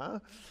better, huh?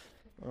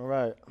 All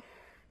right.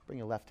 Bring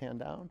your left hand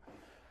down.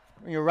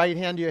 Bring your right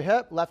hand to your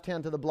hip, left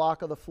hand to the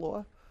block of the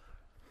floor.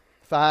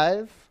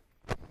 5.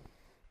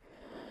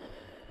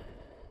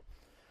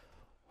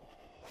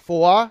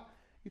 4.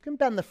 You can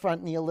bend the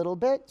front knee a little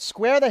bit.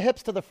 Square the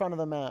hips to the front of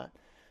the mat.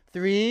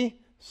 3.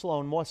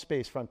 Slow, more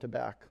space front to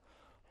back.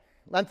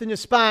 Lengthen your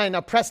spine.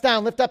 Now press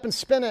down, lift up and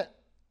spin it.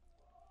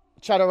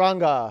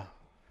 Chaturanga.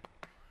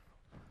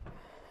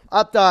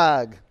 Up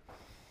dog.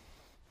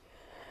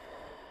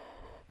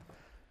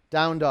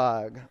 Down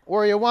dog.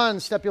 Warrior 1,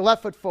 step your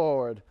left foot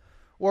forward.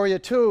 Warrior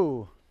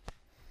 2.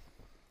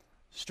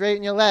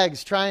 Straighten your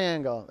legs,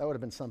 triangle. That would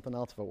have been something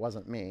else if it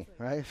wasn't me,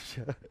 right?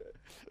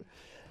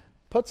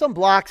 Put some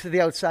blocks to the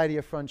outside of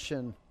your front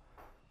shin.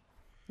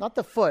 Not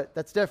the foot.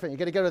 That's different. You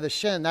got to go to the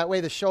shin. That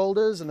way the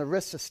shoulders and the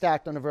wrists are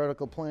stacked on a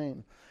vertical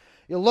plane.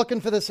 You're looking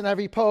for this in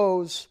every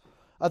pose.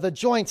 Are the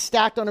joints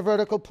stacked on a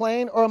vertical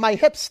plane, or are my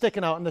hips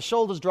sticking out and the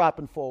shoulders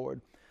dropping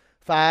forward?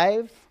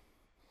 5.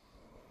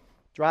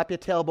 Drop your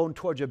tailbone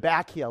towards your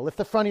back heel. Lift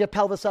the front of your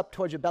pelvis up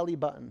towards your belly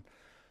button.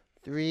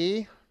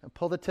 3. And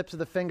pull the tips of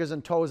the fingers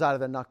and toes out of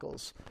the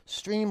knuckles.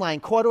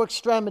 Streamline, core to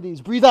extremities.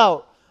 Breathe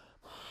out.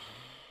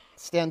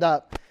 Stand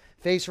up.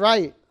 Face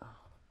right.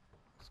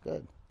 That's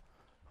good.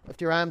 Lift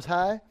your arms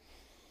high.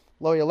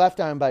 Lower your left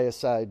arm by your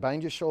side.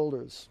 Bind your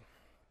shoulders.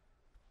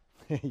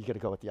 You got to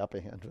go with the upper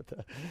hand with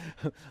that.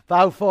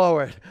 Bow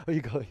forward. Oh,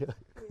 you go here.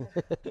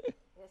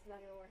 That's not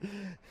going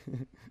to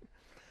work.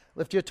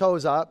 Lift your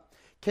toes up.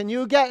 Can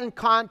you get in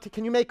contact?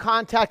 Can you make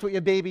contact with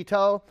your baby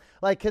toe?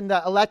 Like, can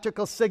the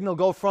electrical signal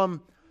go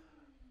from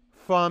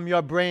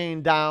your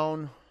brain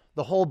down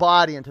the whole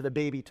body into the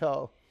baby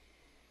toe?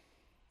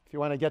 If you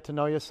want to get to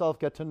know yourself,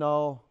 get to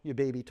know your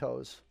baby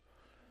toes.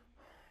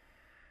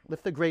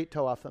 Lift the great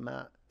toe off the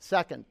mat.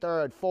 2nd,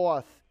 3rd,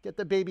 4th. Get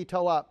the baby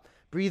toe up.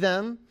 Breathe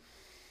in.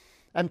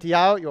 Empty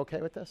out. You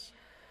okay with this?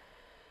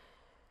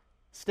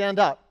 Stand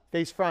up.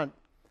 Face front.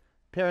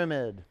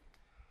 Pyramid.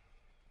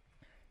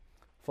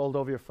 Fold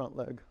over your front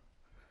leg.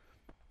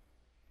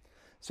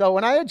 So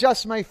when I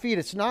adjust my feet,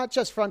 it's not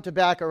just front to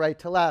back or right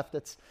to left.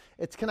 It's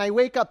can I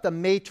wake up the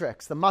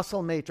matrix, the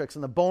muscle matrix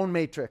and the bone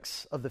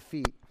matrix of the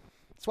feet.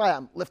 That's why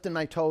I'm lifting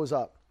my toes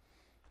up.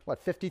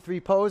 53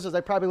 poses?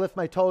 I probably lift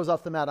my toes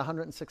off the mat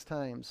 106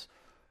 times.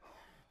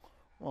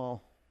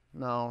 Well,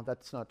 no,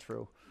 that's not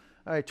true.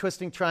 All right,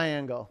 twisting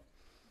triangle.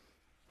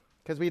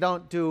 Because we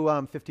don't do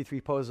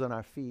 53 poses on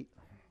our feet.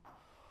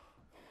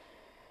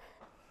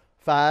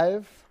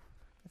 5.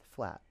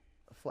 Flat.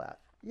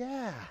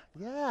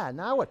 Yeah,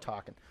 now we're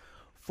talking.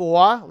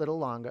 4, a little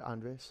longer,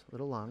 Andres, a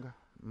little longer.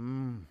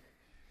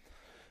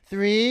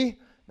 3,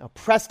 now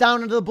press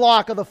down into the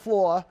block of the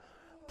floor.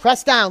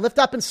 Press down, lift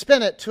up and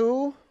spin it.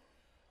 2,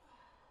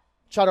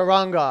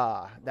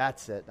 chaturanga.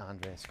 That's it,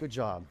 Andres, good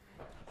job.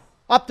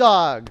 Up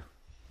dog.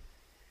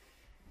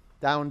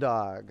 Down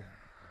dog.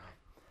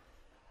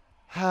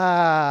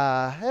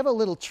 I have a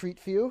little treat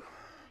for you.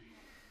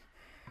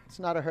 It's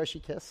not a Hershey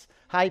kiss.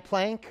 High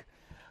plank.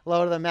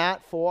 Lower to the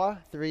mat. 4,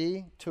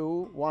 3,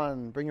 2,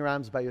 1. Bring your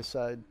arms by your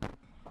side.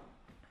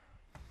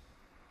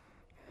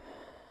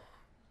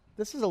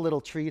 This is a little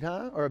treat,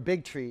 huh? Or a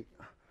big treat.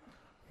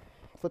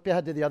 Flip your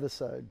head to the other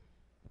side.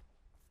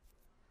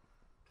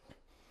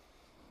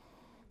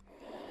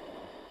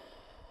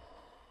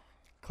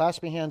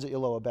 Clasp your hands at your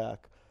lower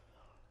back.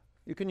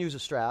 You can use a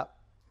strap.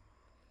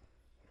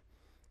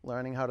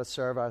 Learning how to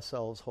serve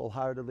ourselves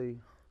wholeheartedly.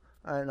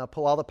 All right, now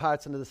pull all the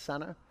parts into the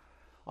center.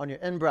 On your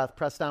in-breath,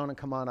 press down and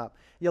come on up.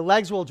 Your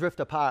legs will drift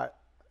apart,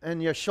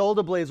 and your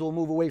shoulder blades will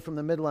move away from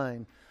the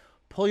midline.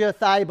 Pull your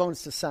thigh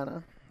bones to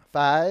center.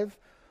 5.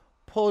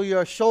 Pull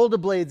your shoulder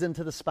blades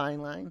into the spine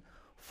line.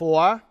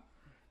 4.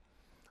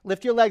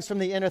 Lift your legs from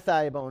the inner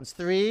thigh bones.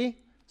 3.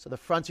 So the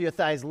fronts of your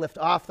thighs lift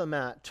off the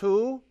mat.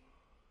 2.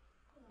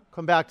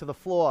 Come back to the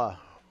floor.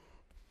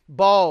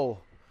 Bow.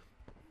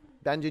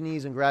 Bend your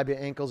knees and grab your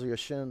ankles or your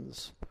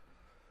shins.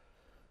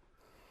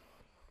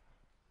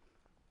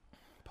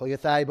 Pull your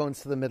thigh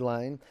bones to the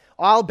midline.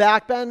 All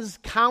back bends,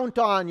 count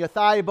on your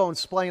thigh bones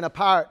splaying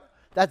apart.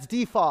 That's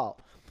default.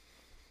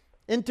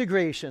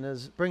 Integration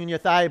is bringing your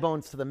thigh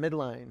bones to the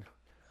midline.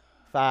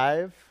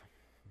 5.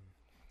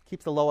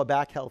 Keep the lower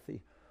back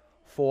healthy.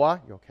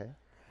 4. You okay?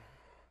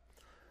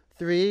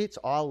 3. It's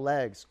all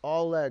legs.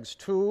 All legs.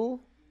 2.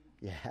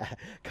 Yeah.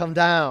 Come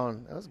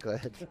down. That was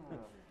good.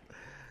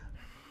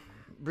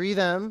 Breathe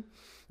in.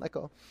 Let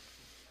go.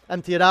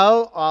 Empty it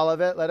out. All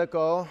of it. Let it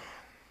go.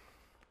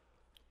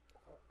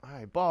 All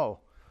right, bow.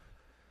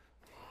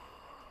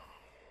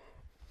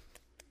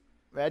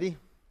 Ready?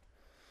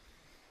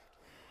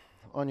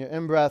 On your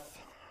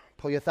in-breath,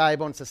 pull your thigh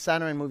bones to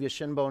center and move your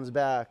shin bones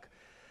back.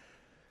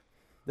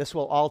 This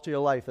will alter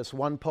your life, this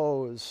one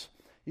pose.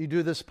 You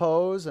do this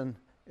pose, and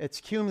it's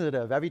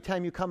cumulative. Every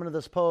time you come into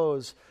this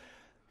pose,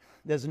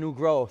 there's new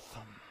growth.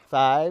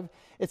 5.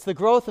 It's the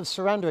growth of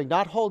surrendering,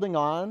 not holding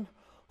on.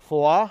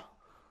 4.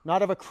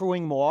 Not of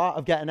accruing more,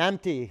 of getting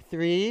empty.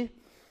 3,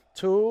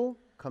 2,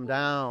 come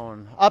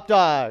down. Up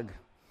dog.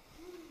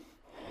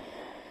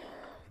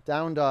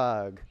 Down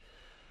dog.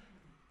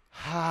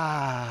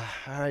 All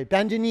right,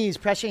 bend your knees,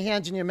 press your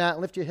hands on your mat,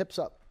 and lift your hips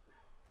up.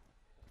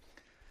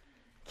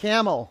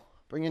 Camel.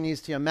 Bring your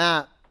knees to your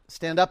mat.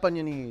 Stand up on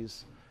your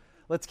knees.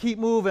 Let's keep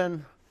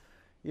moving.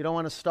 You don't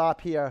want to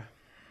stop here.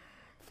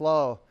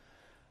 Flow.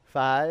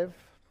 5.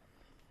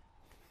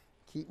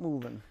 Keep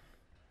moving.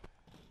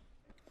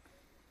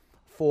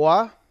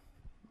 4.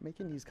 Make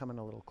your knees come in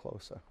a little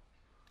closer.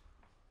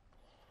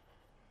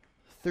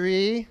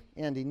 3.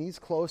 Andy, knees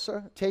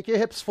closer. Take your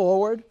hips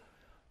forward.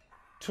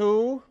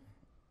 2.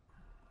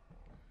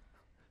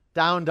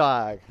 Down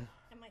dog.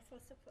 Am I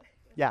supposed to put?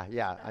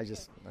 Yeah. I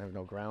have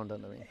no ground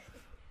under me.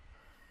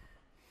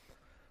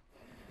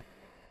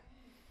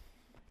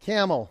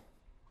 Camel.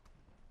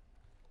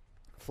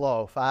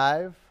 Flow.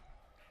 5.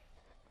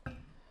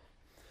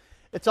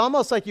 It's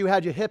almost like you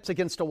had your hips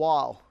against a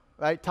wall,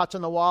 right?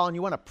 Touching the wall, and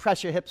you want to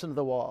press your hips into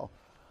the wall.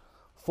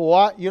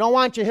 4, you don't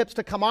want your hips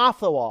to come off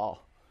the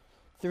wall.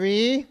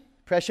 3,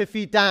 press your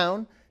feet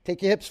down.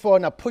 Take your hips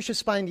forward. Now push your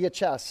spine to your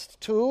chest.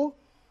 2,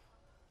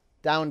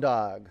 down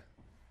dog.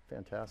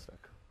 Fantastic.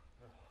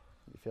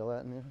 You feel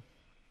that in there?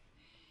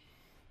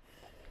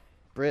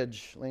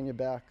 Bridge, laying your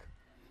back.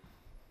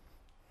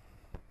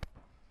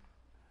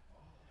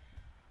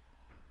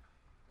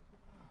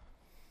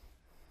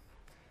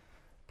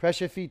 Press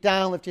your feet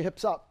down, lift your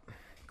hips up.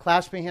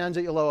 Clasp your hands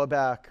at your lower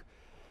back.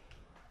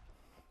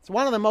 It's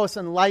one of the most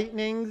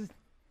enlightening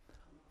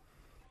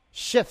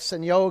shifts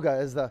in yoga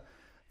is the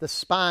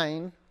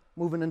spine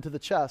moving into the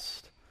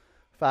chest.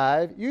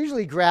 5,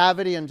 usually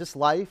gravity and just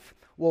life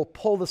will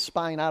pull the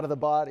spine out of the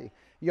body.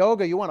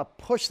 Yoga, you want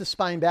to push the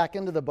spine back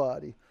into the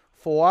body.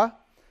 4,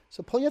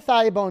 so pull your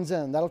thigh bones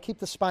in. That'll keep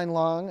the spine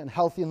long and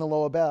healthy in the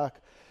lower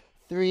back.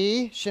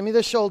 3, shimmy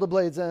the shoulder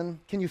blades in.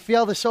 Can you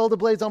feel the shoulder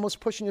blades almost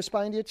pushing your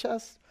spine to your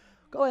chest?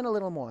 Go in a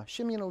little more.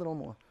 Shimmy in a little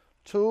more.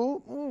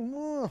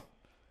 2,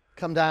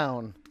 come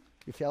down.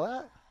 You feel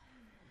that?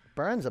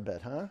 Burns a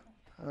bit, huh?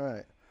 All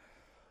right.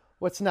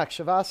 What's next?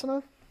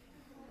 Shavasana?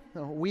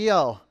 No,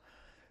 wheel.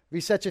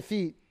 Reset your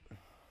feet.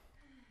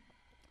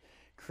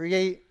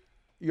 Create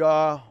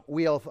your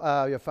wheel,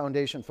 your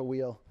foundation for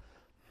wheel.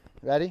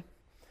 Ready?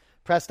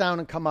 Press down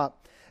and come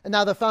up. And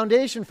now the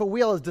foundation for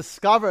wheel is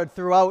discovered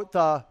throughout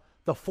the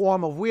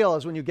form of wheel.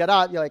 Is when you get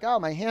out, you're like, oh,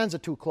 my hands are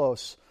too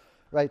close,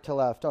 right to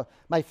left. Or,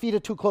 my feet are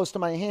too close to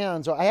my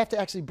hands. Or I have to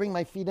actually bring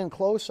my feet in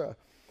closer.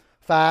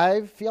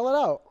 5, feel it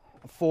out.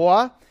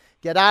 4,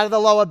 get out of the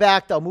lower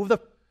back though. Move the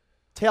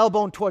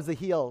tailbone towards the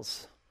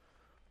heels.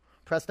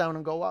 Press down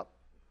and go up.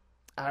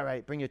 All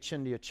right, bring your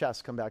chin to your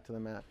chest. Come back to the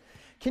mat.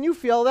 Can you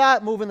feel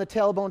that? Moving the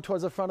tailbone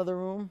towards the front of the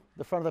room,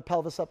 the front of the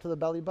pelvis up to the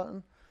belly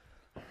button.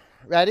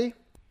 Ready?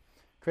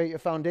 Create your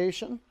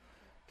foundation.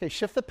 Okay,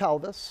 shift the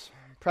pelvis.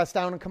 Press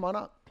down and come on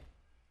up.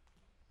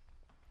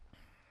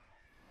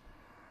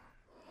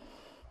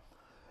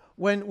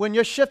 When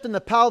you're shifting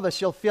the pelvis,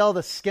 you'll feel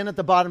the skin at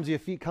the bottoms of your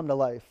feet come to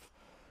life.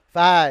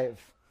 5.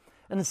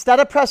 And instead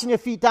of pressing your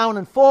feet down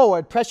and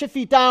forward, press your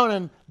feet down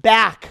and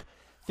back.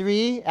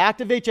 3,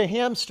 activate your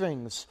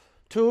hamstrings.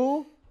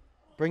 2,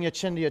 bring your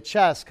chin to your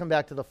chest. Come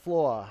back to the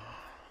floor.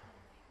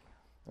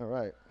 All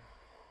right.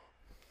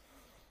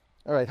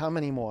 All right, how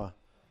many more?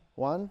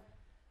 1?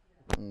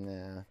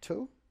 Nah.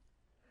 2?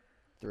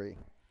 3.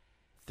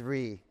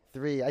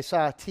 3. I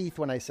saw teeth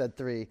when I said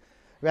 3.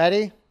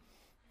 Ready?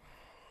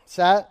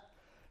 Set.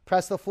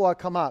 Press the floor,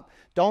 come up.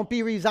 Don't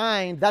be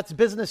resigned. That's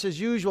business as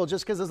usual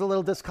just because there's a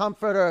little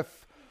discomfort or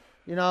if,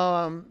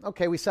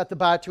 okay, we set the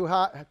bar too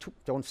high.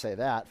 Don't say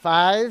that.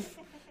 5,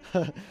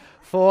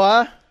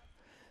 4,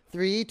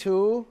 3,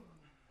 2.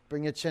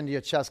 Bring your chin to your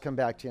chest. Come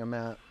back to your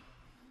mat.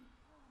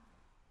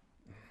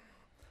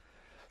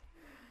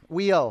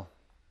 Wheel.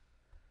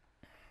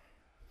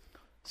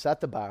 Set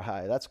the bar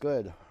high. That's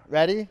good.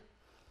 Ready?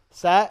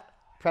 Set.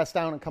 Press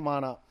down and come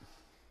on up.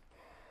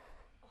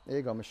 There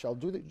you go, Michelle.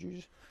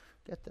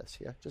 Get this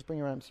here. Just bring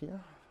your arms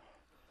here.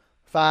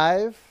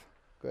 5.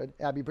 Good.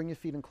 Abby, bring your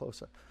feet in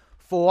closer.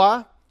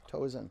 4.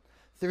 Toes in.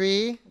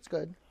 3. It's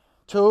good.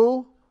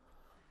 2.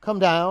 Come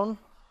down.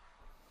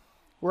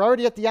 We're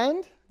already at the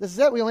end? This is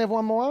it? We only have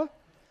one more?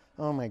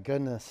 Oh, my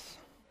goodness.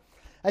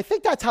 I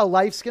think that's how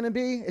life's going to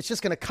be. It's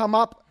just going to come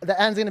up. The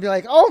end's going to be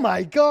like, oh,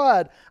 my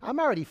God. I'm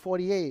already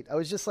 48. I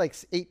was just like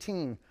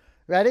 18.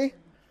 Ready?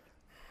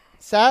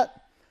 Set.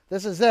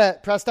 This is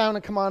it. Press down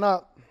and come on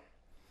up.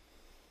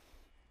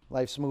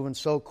 Life's moving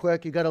so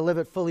quick. You got to live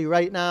it fully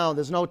right now.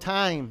 There's no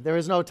time. There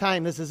is no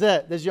time. This is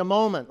it. This is your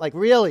moment. Like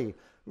really.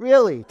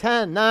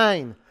 10,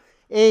 9,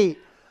 8.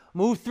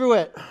 Move through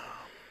it.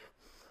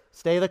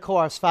 Stay the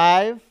course.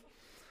 5,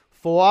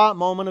 4.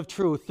 Moment of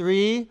truth.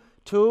 3,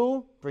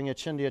 2. Bring your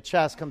chin to your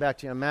chest. Come back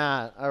to your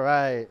mat. All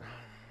right.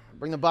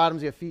 Bring the bottoms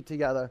of your feet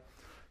together.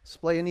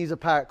 Splay your knees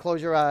apart.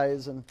 Close your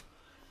eyes and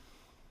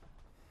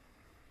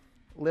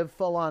live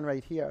full on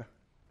right here.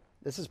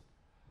 This is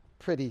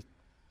pretty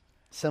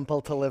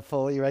simple to live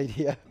fully right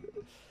here.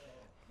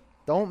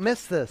 Don't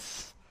miss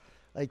this.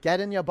 Like get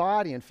in your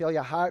body and feel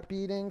your heart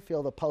beating,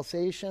 feel the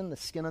pulsation, the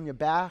skin on your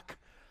back,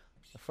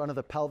 the front of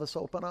the pelvis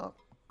open up.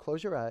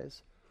 Close your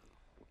eyes.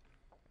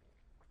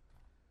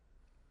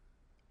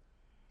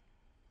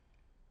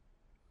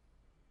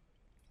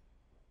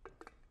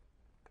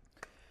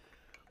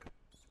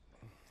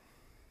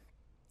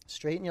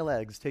 Straighten your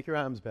legs. Take your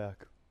arms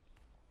back.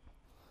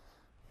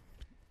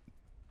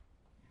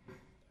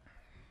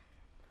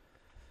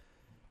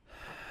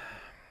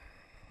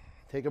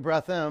 Take a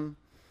breath in.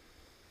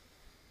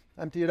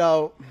 Empty it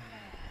out.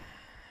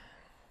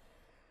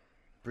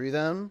 Breathe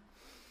in.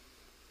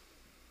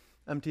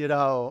 Empty it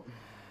out.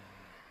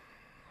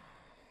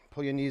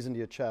 Pull your knees into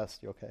your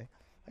chest. You okay?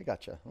 I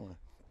got you. Hold on.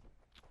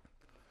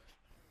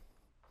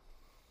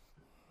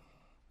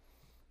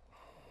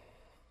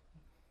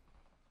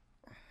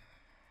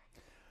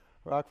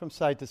 Rock from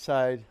side to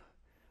side.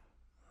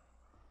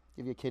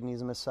 Give your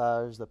kidneys a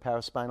massage, the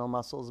paraspinal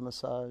muscles a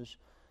massage,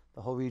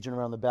 The whole region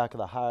around the back of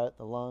the heart,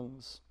 the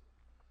lungs.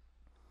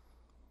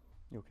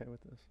 You okay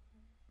with this?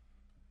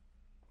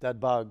 Dead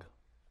bug.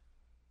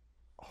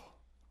 Oh.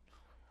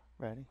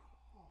 Ready?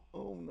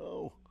 Oh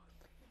no.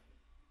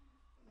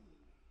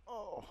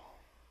 Oh.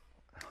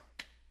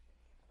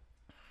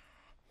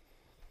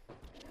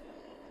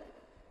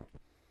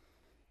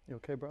 You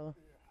okay, brother?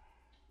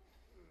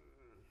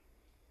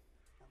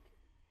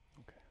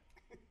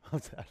 Okay.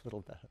 How's that a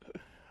little better?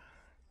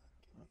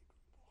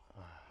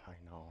 I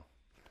know.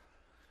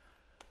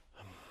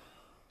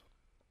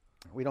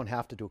 We don't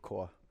have to do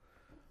core.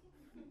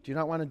 Do you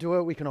not want to do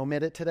it? We can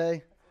omit it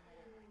today.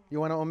 You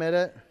want to omit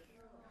it?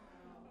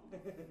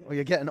 Or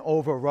you're getting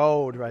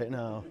overrode right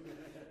now.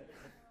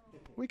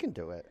 We can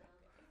do it.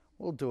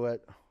 We'll do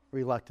it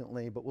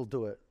reluctantly, but we'll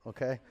do it,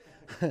 okay?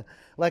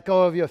 Let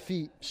go of your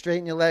feet.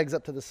 Straighten your legs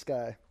up to the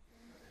sky.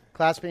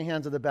 Clasp your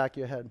hands at the back of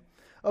your head.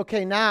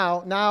 Okay,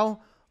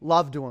 now,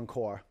 love doing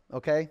core,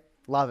 okay?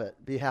 Love it.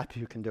 Be happy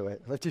you can do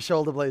it. Lift your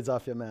shoulder blades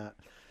off your mat.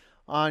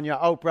 On your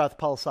out breath,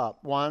 pulse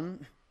up.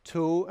 1,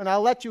 2, and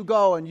I'll let you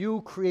go and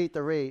you create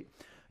the rate.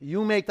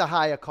 You make the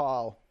higher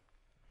call.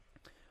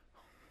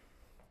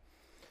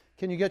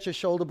 Can you get your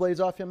shoulder blades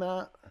off your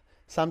mat?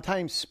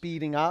 Sometimes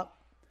speeding up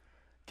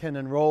can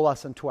enroll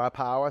us into our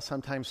power,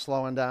 sometimes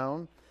slowing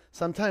down.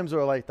 Sometimes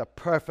we're like the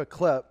perfect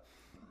clip.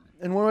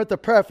 And when we're at the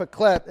perfect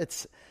clip,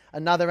 it's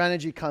another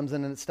energy comes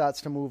in and it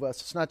starts to move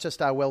us. It's not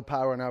just our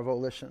willpower and our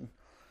volition.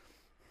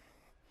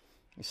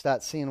 You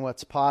start seeing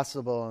what's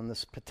possible, and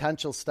this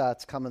potential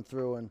starts coming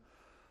through and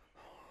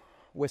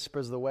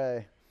whispers the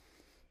way.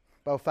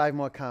 About 5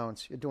 more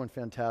counts. You're doing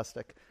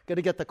fantastic. Got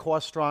to get the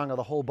core strong, or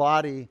the whole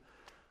body.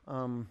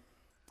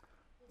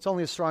 It's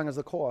only as strong as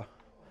the core.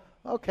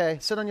 Okay,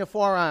 sit on your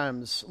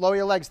forearms. Lower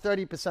your legs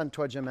 30%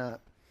 towards your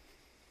mat.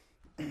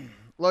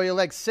 Lower your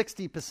legs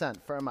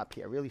 60%. Firm up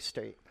here, really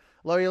straight.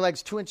 Lower your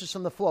legs 2 inches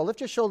from the floor.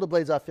 Lift your shoulder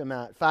blades off your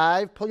mat.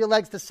 5, pull your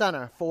legs to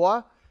center.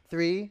 4,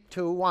 3,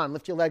 2, 1.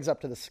 Lift your legs up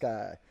to the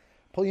sky.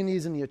 Pull your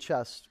knees into your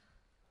chest.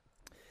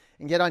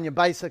 And get on your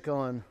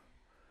bicycle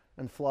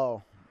and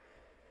flow.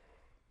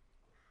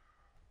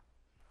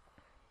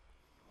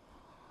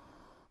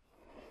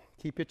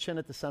 Keep your chin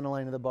at the center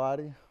line of the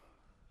body.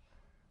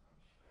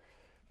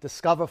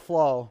 Discover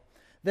flow.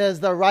 There's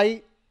the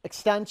right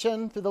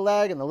extension through the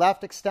leg and the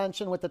left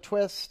extension with the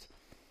twist.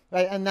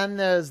 Right? And then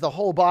there's the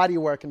whole body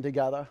working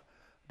together.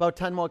 About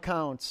 10 more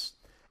counts.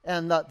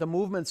 And the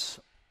movements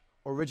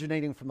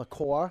originating from the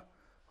core.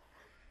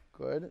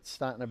 Good. It's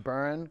starting to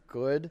burn.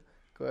 Good.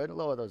 Good.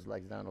 Lower those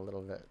legs down a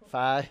little bit.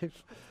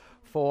 5,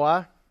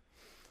 4,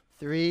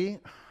 3,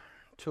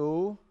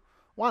 2,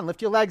 1.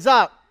 Lift your legs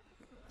up.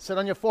 Sit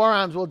on your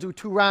forearms. We'll do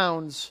 2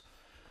 rounds.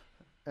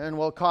 And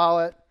we'll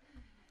call it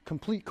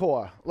complete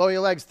core. Lower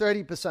your legs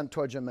 30%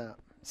 towards your mat.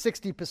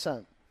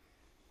 60%.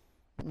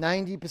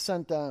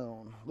 90%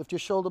 down. Lift your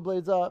shoulder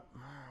blades up.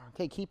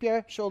 Okay, keep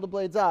your shoulder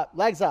blades up.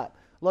 Legs up.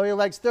 Lower your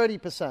legs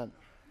 30%.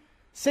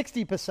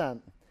 60%.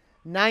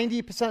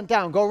 90%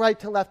 down. Go right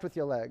to left with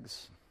your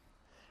legs.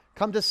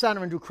 Come to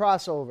center and do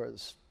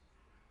crossovers.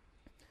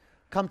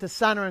 Come to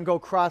center and go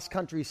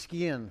cross-country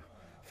skiing.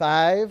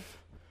 5,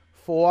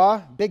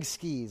 4, big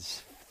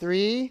skis.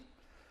 3,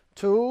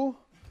 2,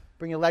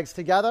 bring your legs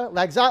together.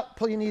 Legs up.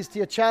 Pull your knees to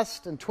your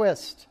chest and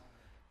twist.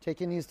 Take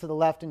your knees to the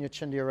left and your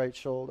chin to your right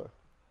shoulder.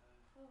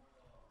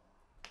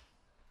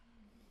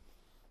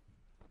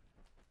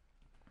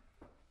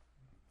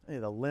 Hey,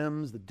 the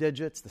limbs, the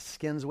digits, the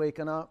skin's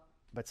waking up,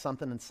 but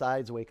something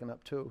inside's waking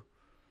up too.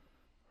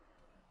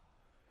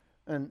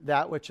 And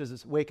that which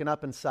is waking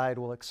up inside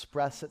will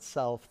express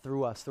itself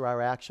through us, through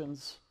our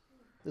actions.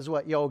 This is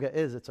what yoga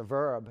is. It's a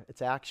verb.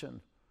 It's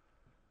action.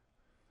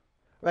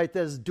 Right?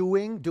 There's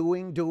doing.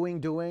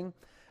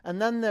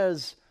 And then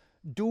there's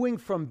doing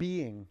from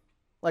being.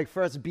 Like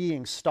first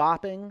being,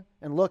 stopping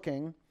and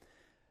looking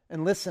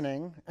and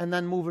listening, and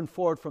then moving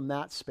forward from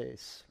that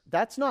space.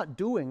 That's not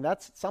doing.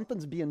 That's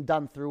something's being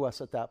done through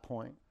us at that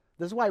point.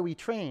 This is why we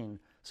train,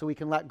 so we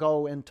can let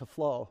go into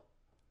flow.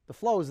 The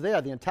flow is there.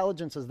 The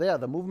intelligence is there.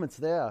 The movement's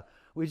there.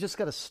 We just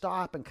got to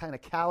stop and kind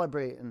of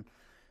calibrate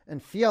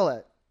and feel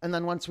it. And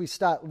then once we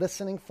start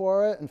listening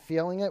for it and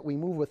feeling it, we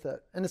move with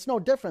it. And it's no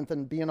different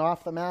than being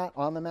off the mat,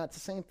 on the mat. It's the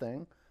same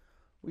thing.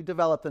 We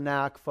develop the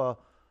knack for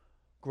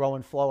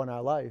growing flow in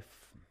our life.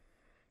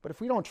 But if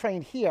we don't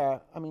train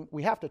here, I mean,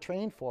 we have to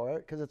train for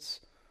it because it's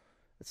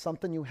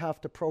something you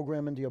have to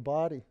program into your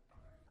body,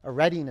 a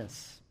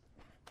readiness.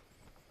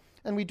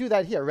 And we do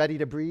that here, ready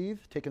to breathe,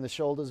 taking the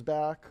shoulders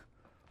back,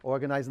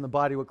 organizing the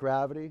body with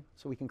gravity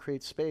so we can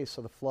create space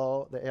so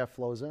the air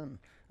flows in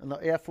and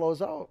the air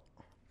flows out.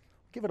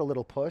 Give it a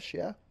little push,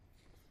 yeah?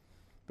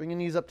 Bring your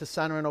knees up to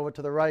center and over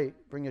to the right.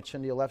 Bring your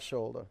chin to your left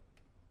shoulder.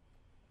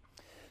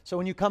 So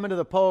when you come into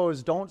the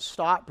pose, don't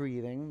stop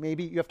breathing.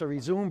 Maybe you have to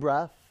resume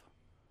breath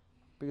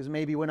because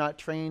maybe we're not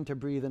trained to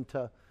breathe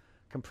into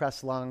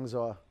compressed lungs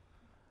or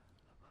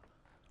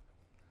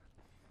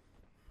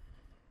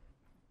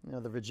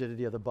the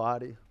rigidity of the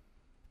body.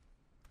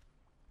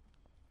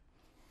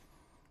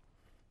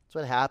 That's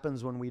what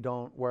happens when we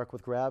don't work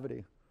with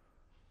gravity.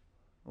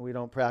 we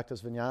don't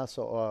practice vinyasa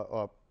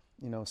or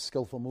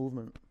skillful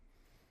movement,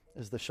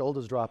 is the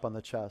shoulders drop on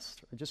the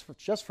chest,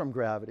 just from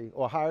gravity,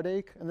 or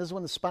heartache. And this is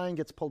when the spine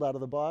gets pulled out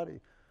of the body.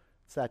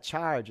 It's that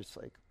charge. It's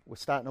like we're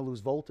starting to lose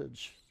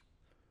voltage.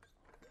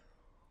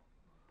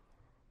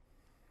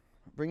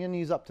 Bring your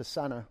knees up to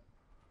center.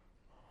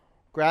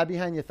 Grab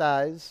behind your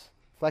thighs.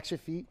 Flex your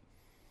feet.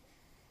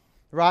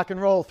 Rock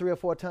and roll 3 or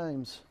 4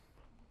 times.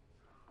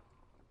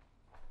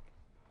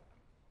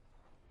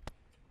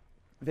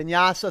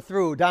 Vinyasa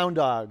through, down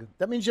dog.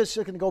 That means you're just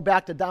going to go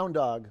back to down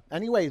dog.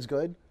 Anyway, it's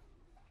good.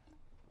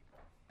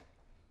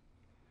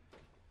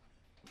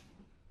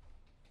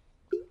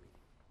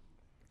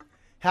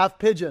 Half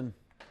pigeon.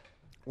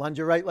 Lunge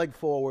your right leg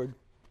forward.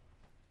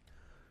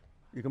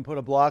 You can put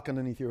a block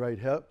underneath your right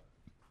hip.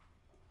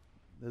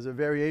 There's a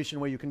variation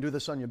where you can do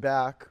this on your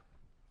back.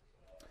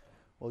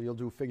 Well, you'll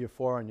do figure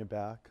 4 on your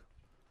back.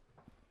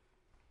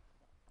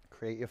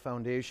 Create your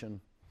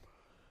foundation.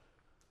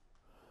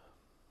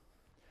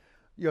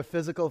 Your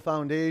physical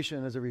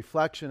foundation is a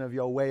reflection of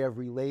your way of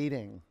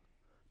relating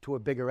to a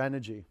bigger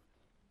energy.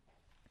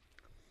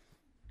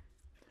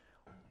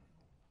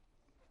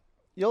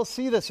 You'll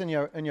see this in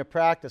your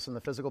practice, in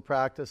the physical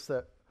practice,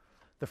 that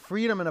the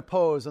freedom in a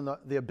pose and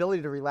the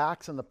ability to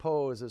relax in the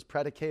pose is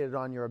predicated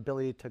on your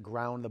ability to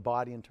ground the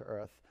body into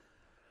earth.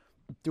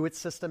 Do it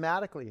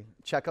systematically.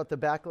 Check out the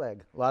back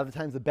leg. A lot of the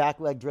times the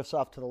back leg drifts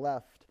off to the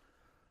left.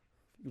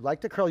 If you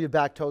like to curl your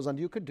back toes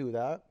under, you could do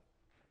that.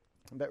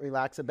 But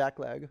relax the back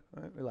leg.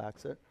 Right?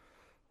 Relax it.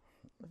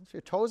 If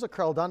your toes are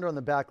curled under on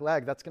the back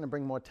leg, that's going to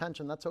bring more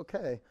tension. That's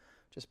okay.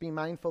 Just be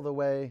mindful of the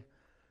way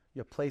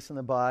you're placing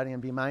the body,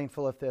 and be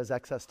mindful if there's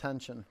excess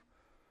tension.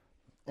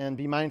 And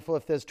be mindful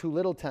if there's too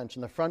little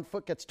tension. The front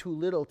foot gets too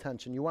little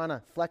tension. You want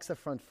to flex the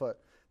front foot.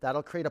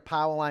 That'll create a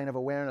power line of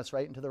awareness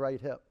right into the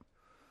right hip.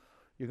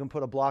 You can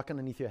put a block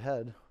underneath your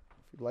head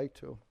if you'd like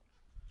to.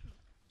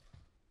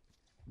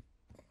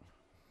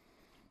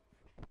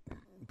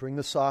 Bring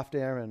the soft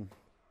air in.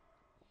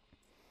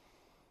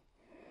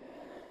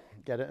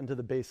 Get it into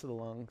the base of the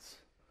lungs.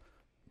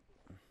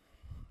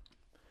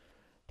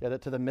 Get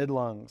it to the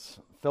mid-lungs.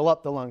 Fill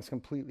up the lungs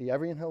completely,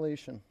 every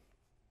inhalation.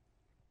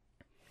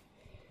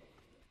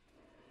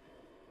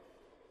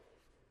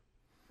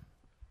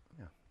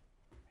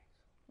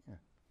 Yeah.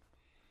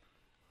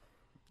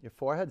 Your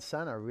forehead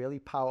center, really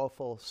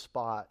powerful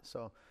spot.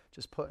 So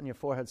just putting your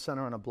forehead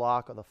center on a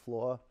block or the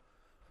floor.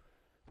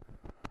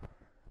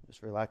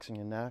 Just relaxing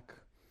your neck.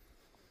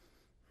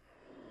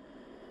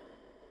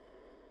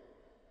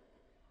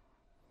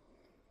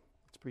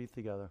 Let's breathe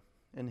together.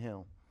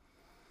 Inhale.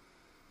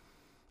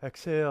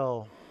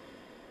 Exhale.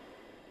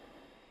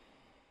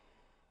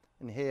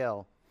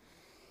 Inhale.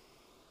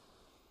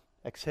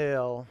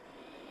 Exhale.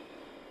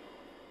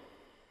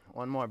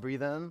 One more.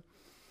 Breathe in.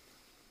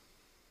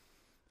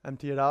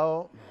 Empty it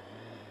out.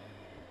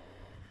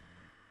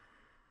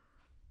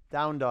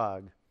 Down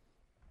dog.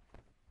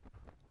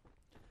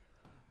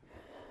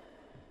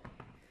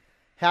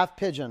 Half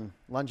pigeon.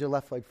 Lunge your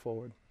left leg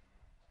forward.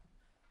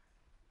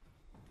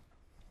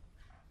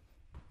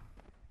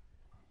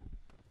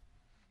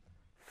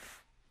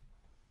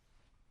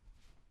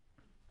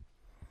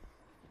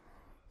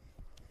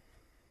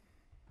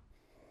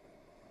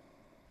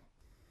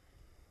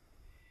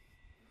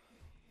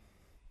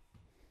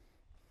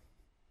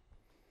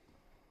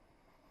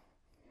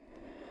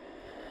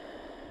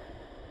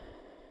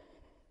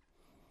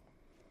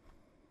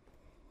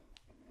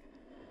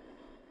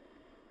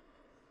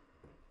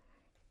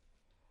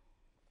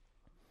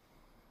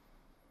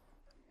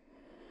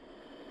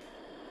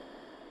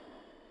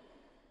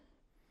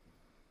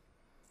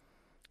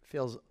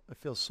 It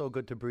feels so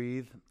good to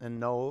breathe and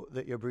know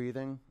that you're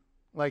breathing.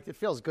 Like, it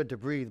feels good to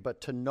breathe,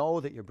 but to know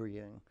that you're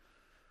breathing,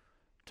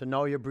 to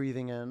know you're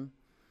breathing in,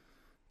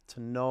 to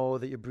know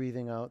that you're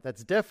breathing out,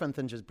 that's different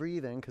than just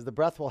breathing, because the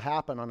breath will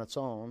happen on its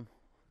own.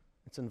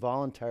 It's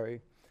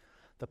involuntary.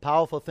 The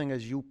powerful thing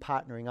is you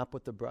partnering up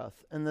with the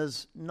breath. And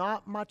there's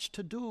not much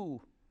to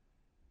do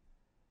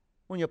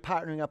when you're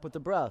partnering up with the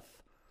breath.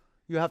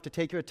 You have to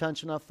take your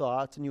attention off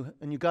thoughts, and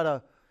you got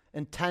to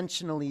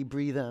intentionally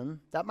breathe in.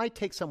 That might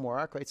take some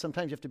work, right?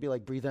 Sometimes you have to be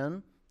like, breathe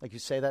in, like you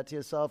say that to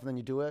yourself, and then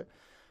you do it.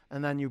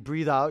 And then you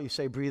breathe out, you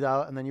say breathe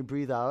out, and then you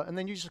breathe out. And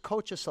then you just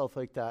coach yourself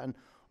like that. And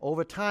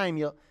over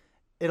time,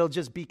 it'll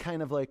just be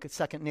kind of like a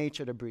second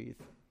nature to breathe.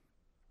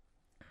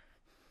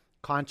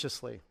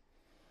 Consciously.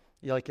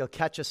 You'll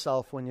catch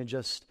yourself when you're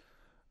just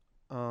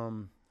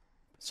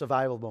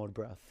survival mode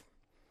breath.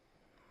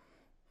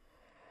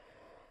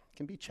 It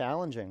can be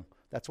challenging.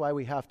 That's why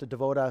we have to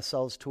devote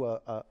ourselves to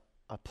a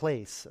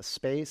place, a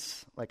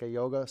space, like a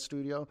yoga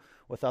studio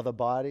with other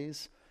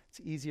bodies. It's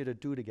easier to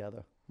do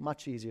together,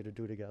 much easier to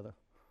do together.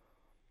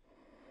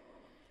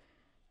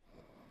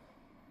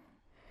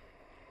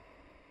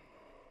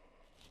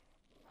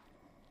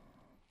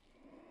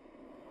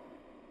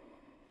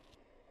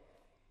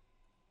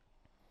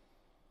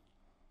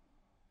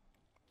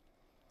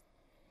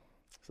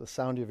 So the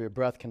sound of your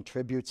breath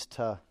contributes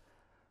to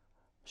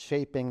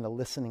shaping the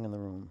listening in the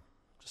room.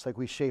 Just like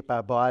we shape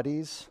our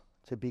bodies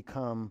to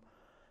become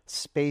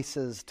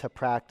spaces to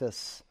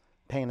practice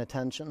paying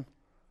attention.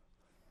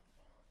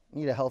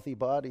 Need a healthy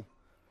body.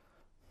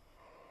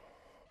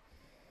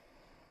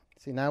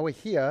 See, now we're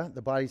here.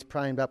 The body's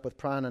primed up with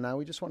prana. Now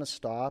we just want to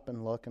stop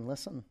and look and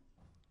listen.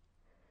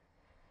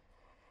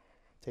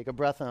 Take a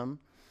breath in.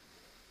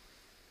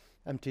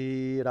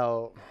 Empty it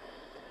out.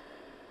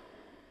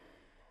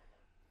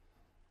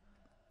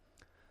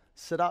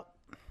 Sit up.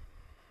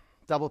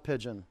 Double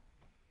pigeon.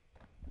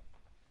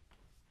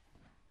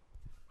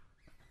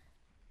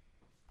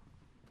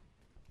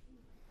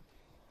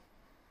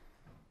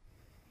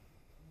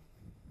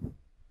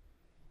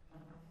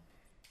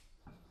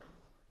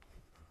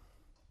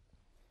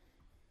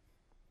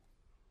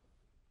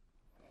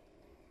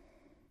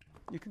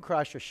 You can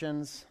cross your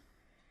shins.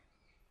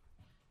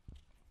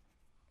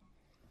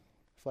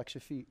 Flex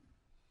your feet.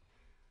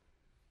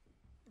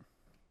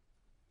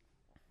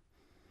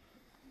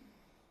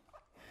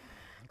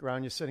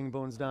 Ground your sitting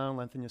bones down,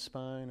 lengthen your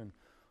spine, and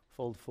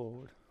fold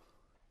forward.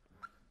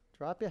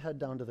 Drop your head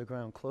down to the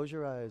ground. Close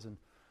your eyes and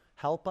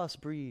help us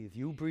breathe.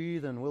 You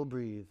breathe and we'll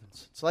breathe.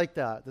 It's like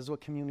that. This is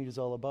what community is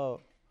all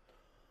about.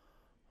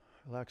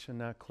 Relax your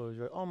neck, close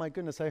your eyes. Oh my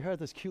goodness, I heard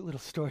this cute little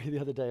story the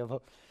other day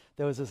about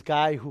there was this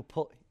guy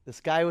this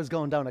guy was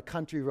going down a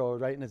country road,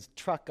 right, and his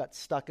truck got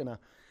stuck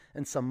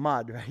in some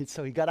mud, right?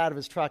 So he got out of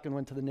his truck and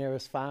went to the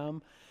nearest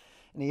farm,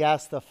 and he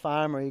asked the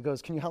farmer, he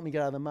goes, "Can you help me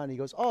get out of the mud?" He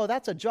goes, "Oh,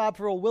 that's a job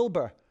for old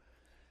Wilbur.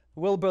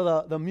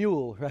 Wilbur the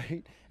mule,"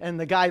 right? And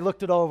the guy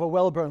looked it over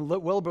Wilbur, and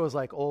Wilbur was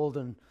like old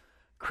and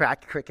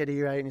cracked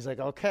crickety, right? And he's like,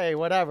 "Okay,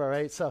 whatever,"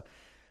 right? So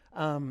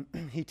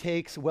he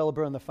takes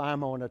Wilbur and the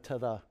farm owner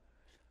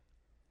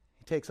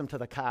he takes him to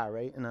the car,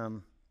 right?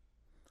 And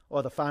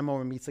or the farm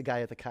owner meets the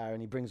guy at the car,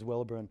 and he brings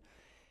Wilbur, and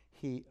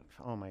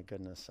oh my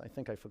goodness, I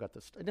think I forgot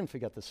this. I didn't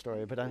forget this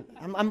story, but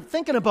I'm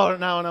thinking about it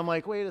now, and I'm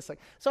like, wait a sec.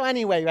 So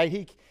anyway, right?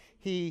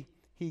 He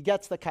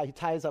gets the car, he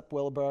ties up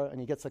Wilbur, and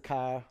he gets the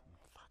car.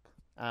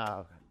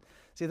 Oh.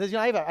 See,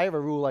 I have a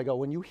rule. I go,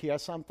 when you hear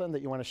something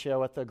that you want to share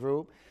with the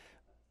group,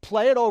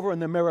 play it over in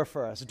the mirror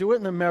first. Do it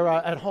in the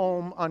mirror at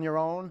home on your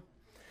own.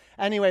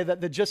 Anyway,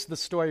 the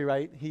story,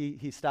 right?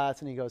 He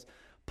starts and he goes,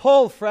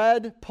 "Pull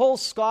Fred, pull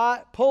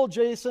Scott, pull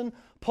Jason,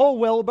 pull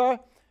Wilbur."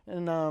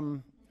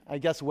 And I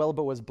guess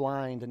Wilbur was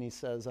blind, and he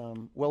says,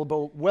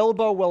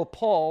 Wilbur will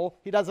pull.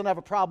 He doesn't have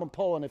a problem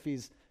pulling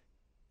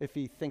if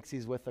he thinks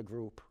he's with a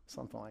group,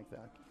 something like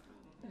that.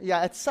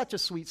 Yeah, it's such a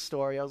sweet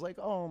story. I was like,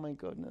 oh my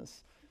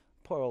goodness.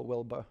 Poor old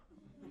Wilbur.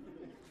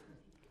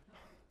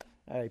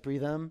 All right,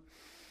 breathe in.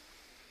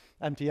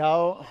 Empty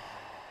out.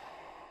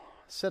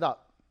 Sit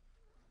up.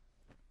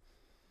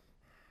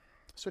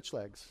 Switch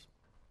legs.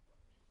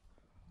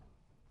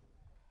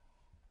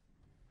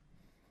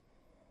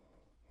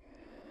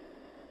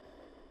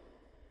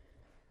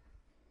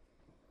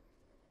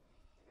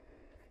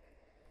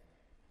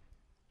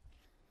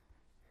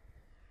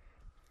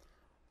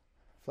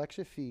 Flex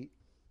your feet.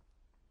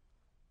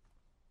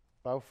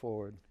 Bow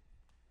forward.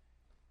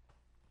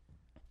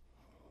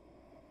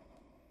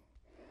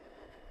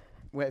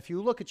 Well, if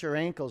you look at your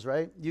ankles,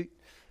 right, you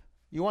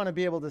want to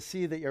be able to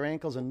see that your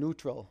ankles are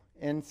neutral.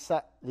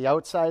 Inside, the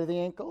outside of the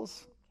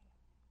ankles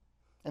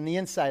and the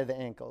inside of the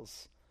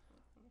ankles.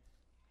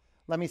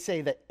 Let me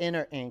say the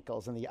inner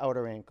ankles and the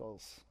outer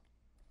ankles.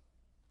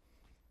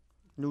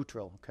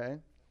 Neutral, okay?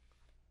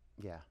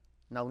 Yeah.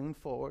 Now lean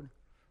forward.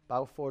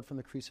 Bow forward from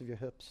the crease of your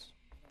hips.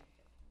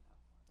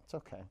 It's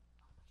okay.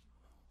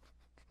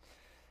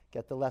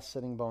 Get the left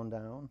sitting bone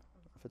down,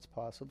 if it's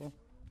possible.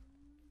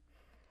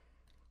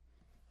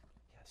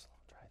 Yes,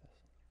 try this.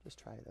 Just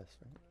try this,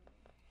 right?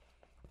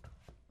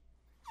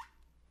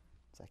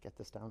 Does that get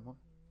this down more?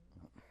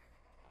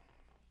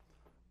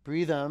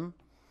 Breathe in.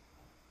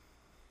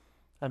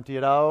 Empty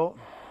it out.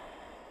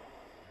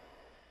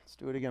 Let's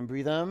do it again.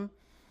 Breathe in.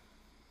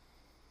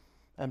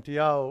 Empty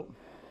out.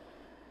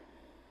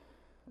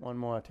 One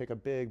more. Take a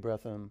big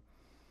breath in.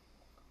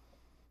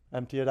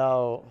 Empty it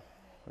out.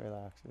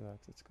 Relax,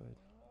 it's good.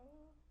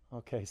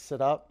 Okay, sit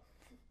up.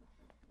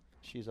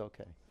 She's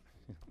okay.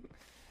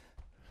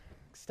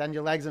 Extend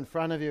your legs in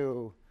front of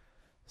you.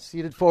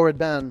 Seated forward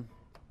bend.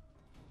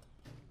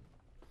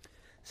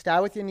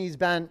 Start with your knees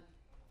bent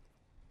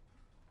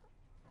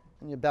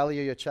and your belly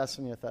or your chest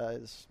and your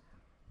thighs.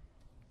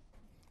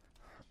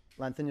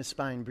 Lengthen your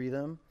spine. Breathe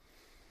in.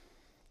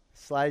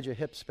 Slide your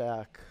hips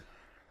back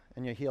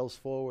and your heels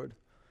forward.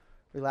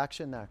 Relax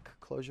your neck.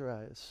 Close your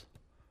eyes.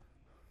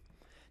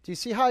 Do you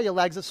see how your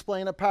legs are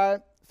splaying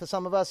apart? For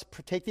some of us,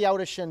 take the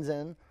outer shins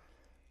in.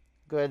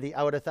 Good, the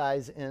outer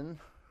thighs in.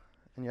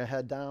 And your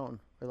head down.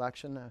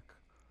 Relax your neck.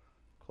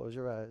 Close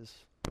your eyes.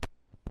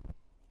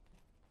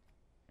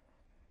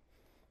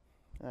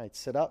 All right,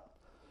 sit up.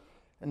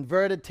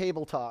 Inverted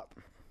tabletop.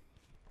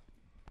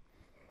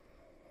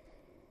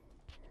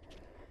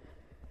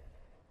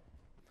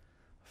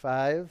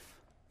 Five.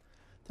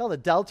 Tell the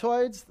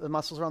deltoids, the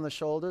muscles around the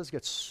shoulders,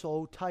 get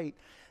so tight.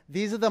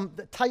 These are the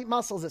tight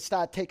muscles that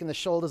start taking the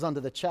shoulders under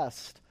the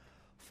chest.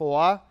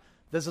 4.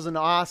 This is an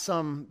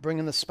awesome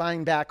bringing the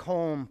spine back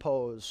home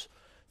pose.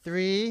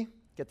 3.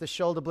 Get the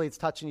shoulder blades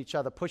touching each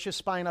other. Push your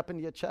spine up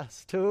into your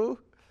chest. 2.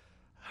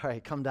 All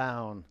right, come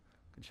down.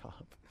 Good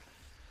job.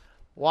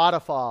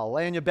 Waterfall.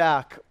 Lay on your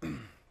back.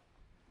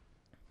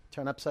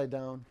 Turn upside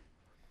down.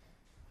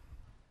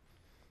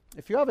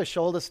 If you have a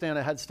shoulder stand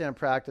or headstand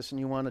practice and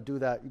you want to do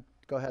that, you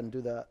go ahead and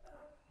do that.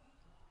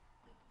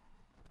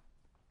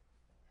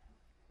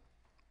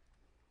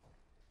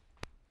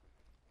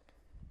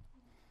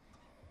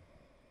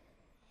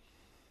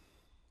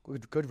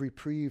 Good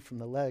reprieve from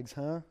the legs,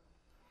 huh?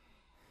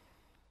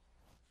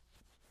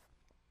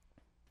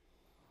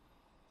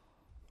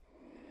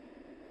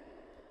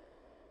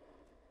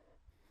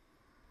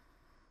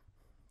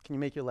 Can you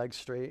make your legs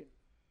straight?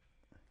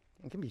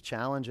 It can be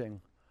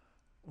challenging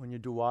when you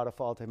do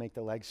waterfall to make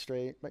the legs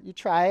straight, but you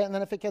try it, and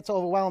then if it gets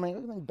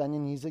overwhelming, then bend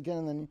your knees again,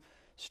 and then you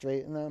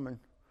straighten them, and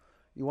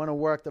you want to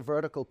work the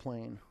vertical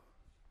plane.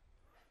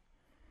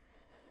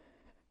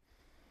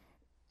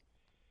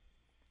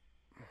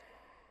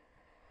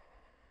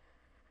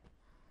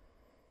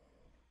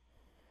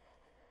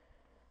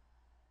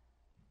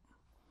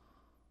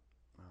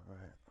 All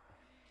right.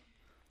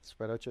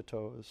 Spread out your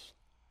toes.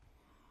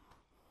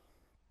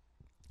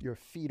 Your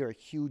feet are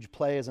huge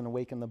players in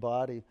awaken the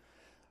body.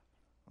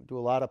 We do a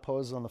lot of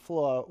poses on the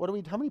floor.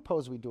 How many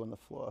poses do we do on the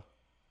floor?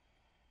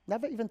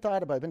 Never even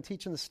thought about it. I've been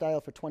teaching this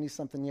style for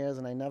 20-something years,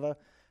 and I never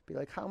be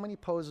like, how many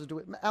poses do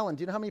we... Ellen,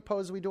 do you know how many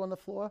poses we do on the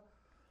floor?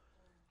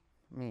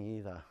 Me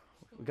either.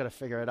 We've got to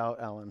figure it out,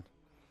 Ellen.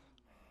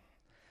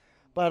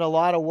 But a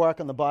lot of work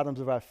on the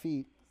bottoms of our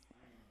feet.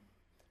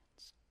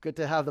 It's good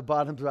to have the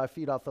bottoms of our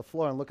feet off the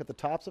floor and look at the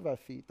tops of our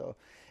feet, though.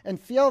 And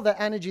feel the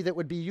energy that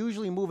would be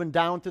usually moving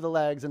down through the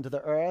legs into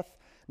the earth.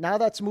 Now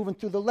that's moving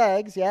through the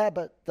legs, yeah,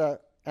 but the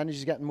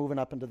energy's getting moving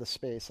up into the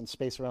space and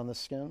space around the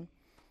skin.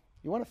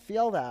 You want to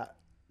feel that,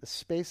 the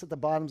space at the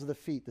bottoms of the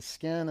feet, the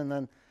skin, and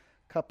then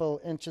a couple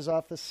inches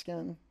off the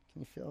skin. Can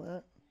you feel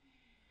that?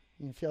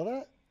 Can you feel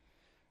that?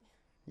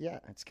 Yeah,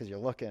 it's because you're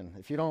looking.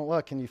 If you don't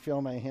look, can you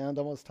feel my hand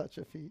almost touch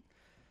your feet?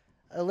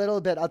 A little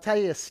bit. I'll tell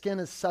you, skin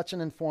is such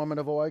an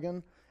informative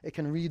organ. It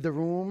can read the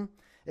room.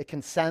 It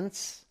can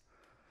sense.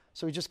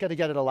 So we just got to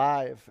get it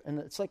alive. And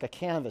it's like a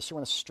canvas. You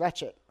want to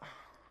stretch it.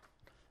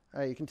 All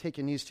right, you can take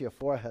your knees to your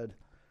forehead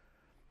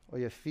or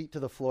your feet to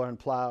the floor and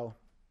plow.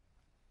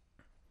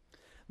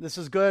 This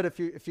is good if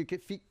you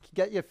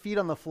get your feet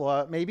on the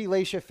floor. Maybe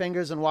lace your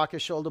fingers and walk your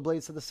shoulder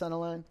blades to the center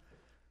line.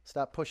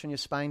 Stop pushing your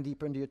spine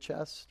deeper into your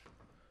chest.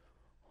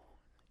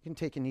 You can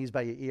take your knees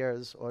by your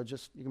ears, or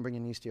just you can bring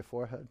your knees to your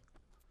forehead.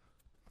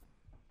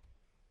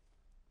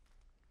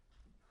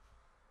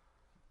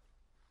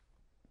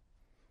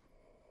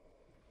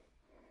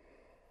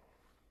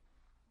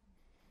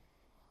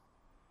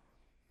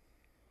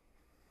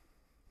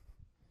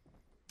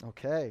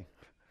 Okay.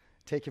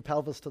 Take your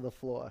pelvis to the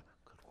floor.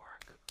 Good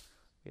work.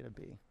 Way to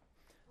be.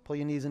 Pull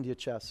your knees into your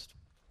chest.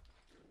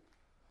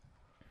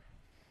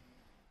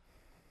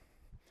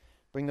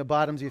 Bring the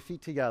bottoms of your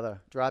feet together.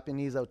 Drop your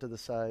knees out to the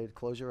side.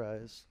 Close your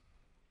eyes.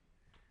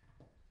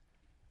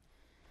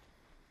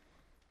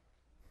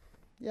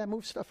 Yeah,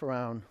 move stuff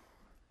around.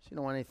 So you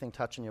don't want anything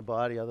touching your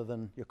body other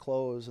than your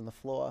clothes and the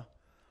floor.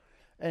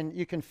 And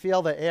you can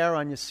feel the air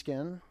on your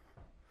skin.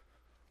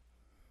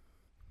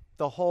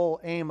 The whole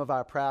aim of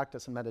our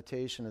practice and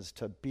meditation is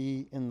to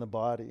be in the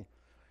body.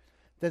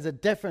 There's a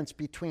difference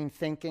between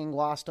thinking,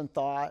 lost in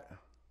thought,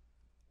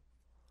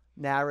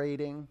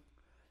 narrating,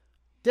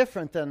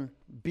 different than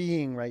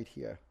being right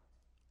here.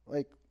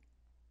 Like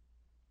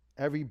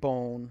every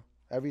bone,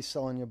 every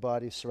cell in your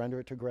body,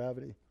 surrender it to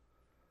gravity.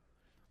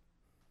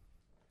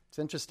 It's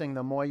interesting,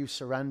 the more you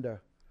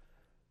surrender,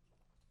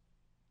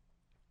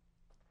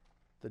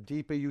 the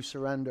deeper you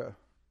surrender,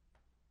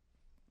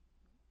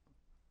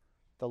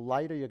 the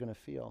lighter you're going to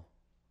feel.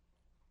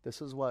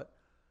 This is what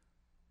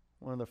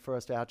one of the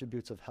first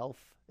attributes of health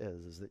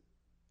is that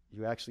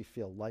you actually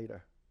feel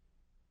lighter.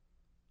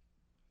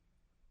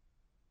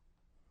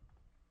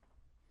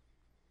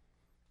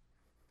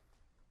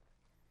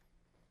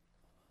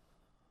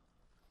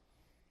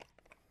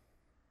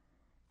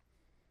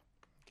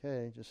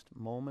 Okay, just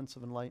moments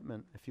of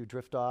enlightenment. If you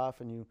drift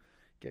off and you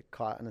get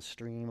caught in a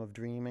stream of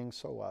dreaming,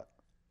 so what?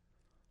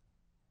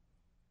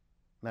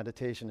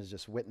 Meditation is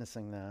just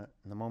witnessing that.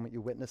 And the moment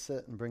you witness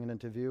it and bring it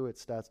into view, it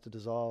starts to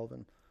dissolve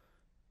and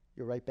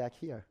you're right back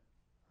here.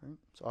 Right?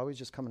 It's always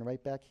just coming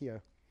right back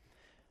here.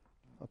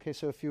 Okay,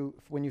 so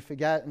when you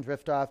forget and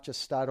drift off,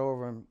 just start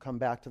over and come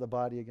back to the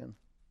body again.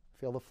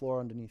 Feel the floor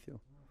underneath you.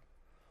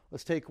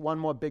 Let's take one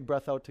more big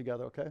breath out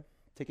together, okay?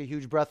 Take a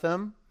huge breath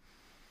in.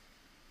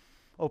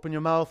 Open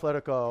your mouth, let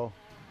it go.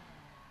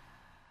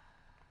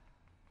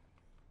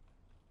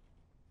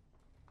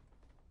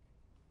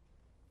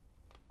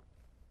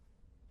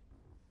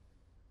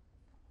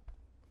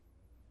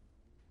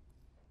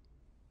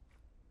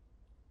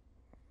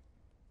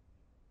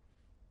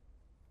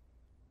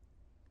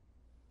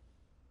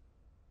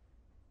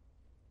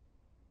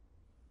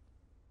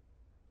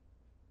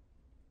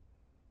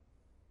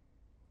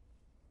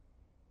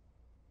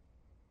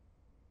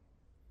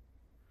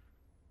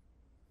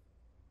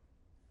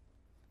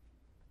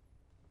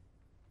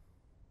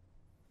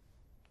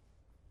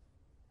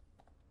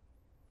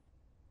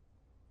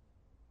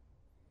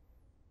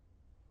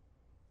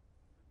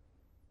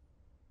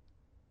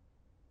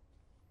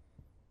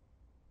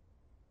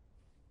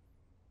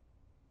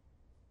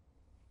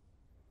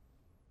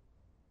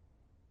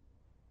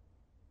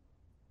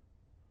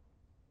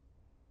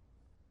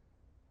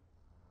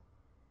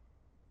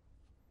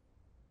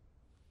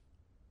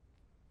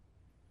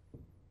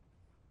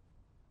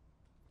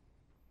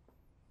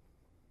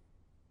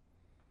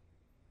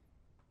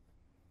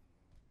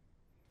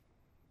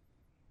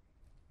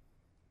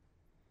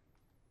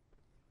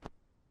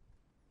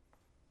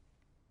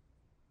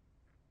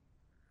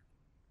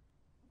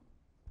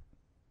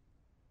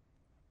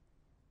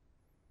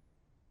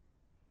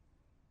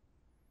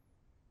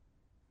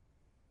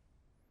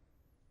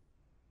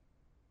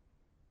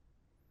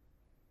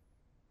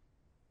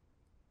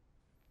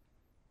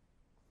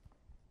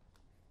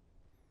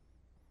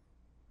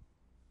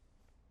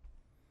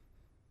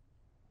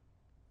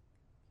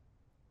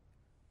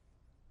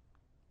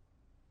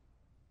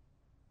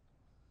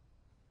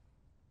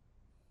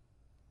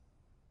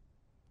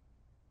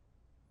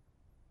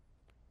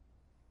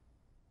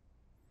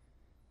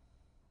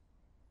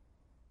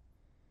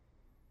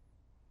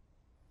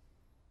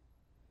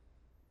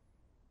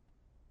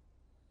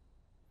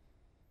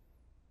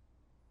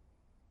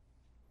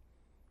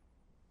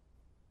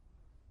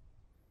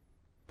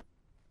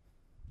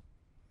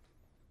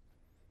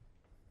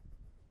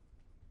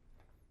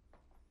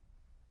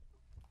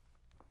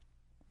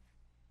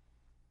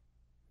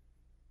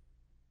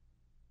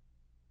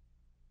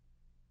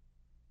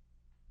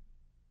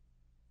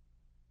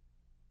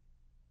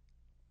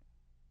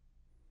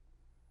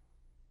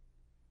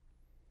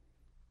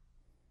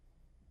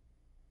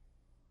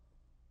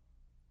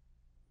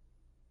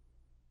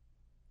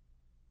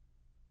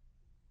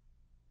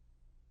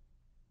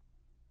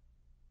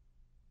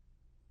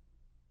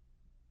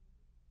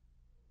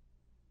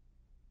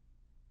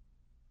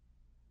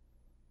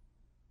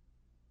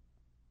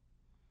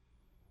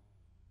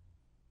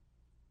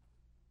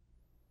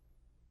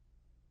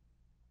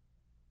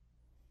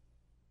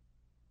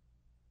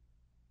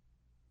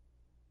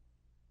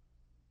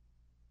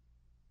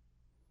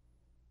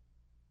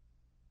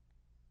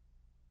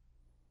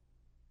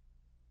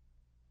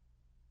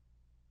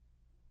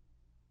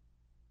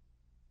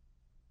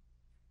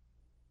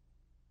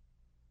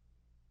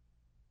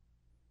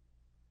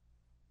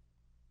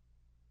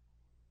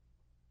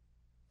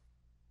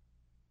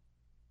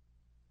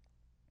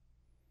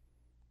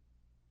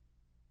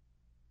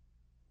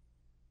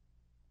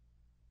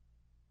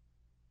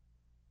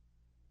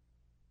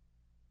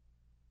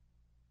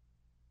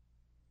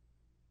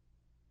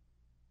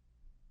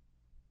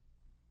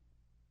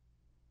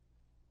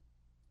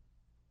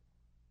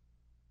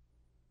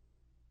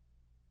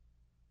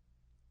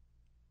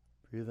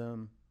 Breathe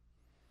in.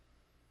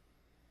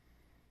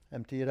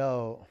 Empty it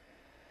out.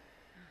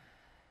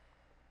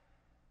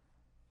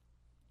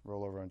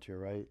 Roll over onto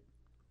your right.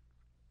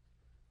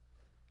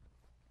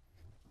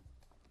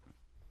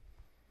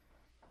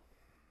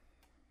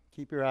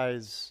 Keep your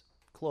eyes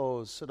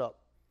closed. Sit up.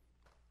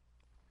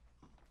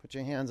 Put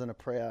your hands in a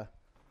prayer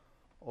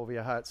over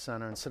your heart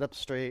center and sit up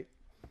straight.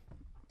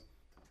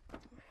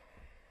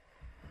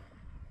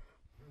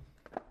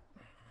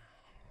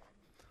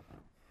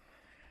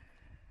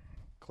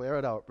 Clear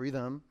it out. Breathe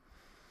in.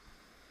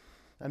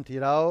 Empty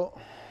it out.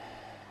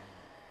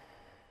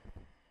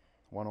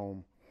 One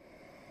Om.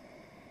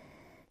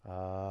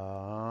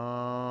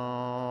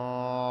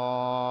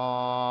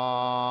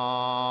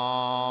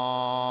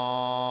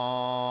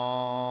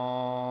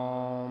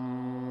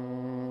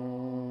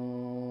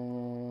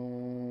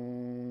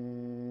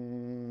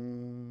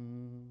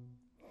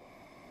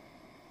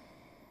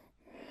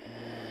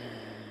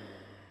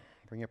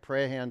 Bring your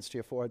prayer hands to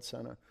your forehead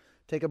center.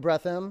 Take a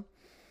breath in.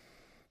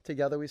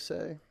 Together we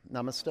say,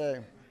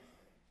 Namaste.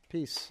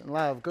 Peace and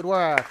love. Good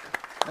work.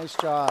 Nice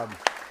job.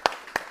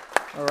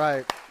 All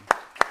right.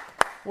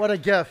 What a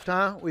gift,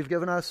 huh? We've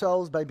given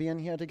ourselves by being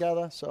here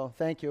together. So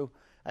thank you.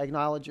 I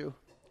acknowledge you.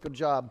 Good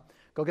job.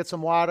 Go get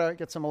some water,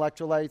 get some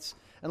electrolytes,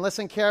 and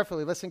listen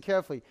carefully. Listen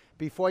carefully.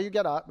 Before you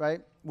get up,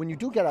 right? When you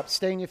do get up,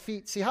 stay on your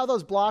feet. See how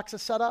those blocks are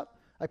set up?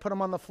 I put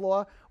them on the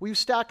floor. Will you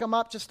stack them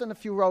up just in a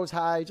few rows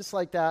high, just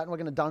like that? And we're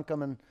going to dunk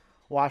them and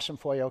wash them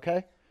for you,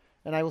 okay?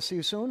 And I will see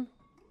you soon.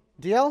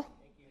 Deal?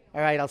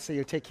 All right, I'll see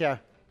you. Take care.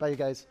 Bye, you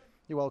guys.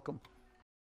 You're welcome.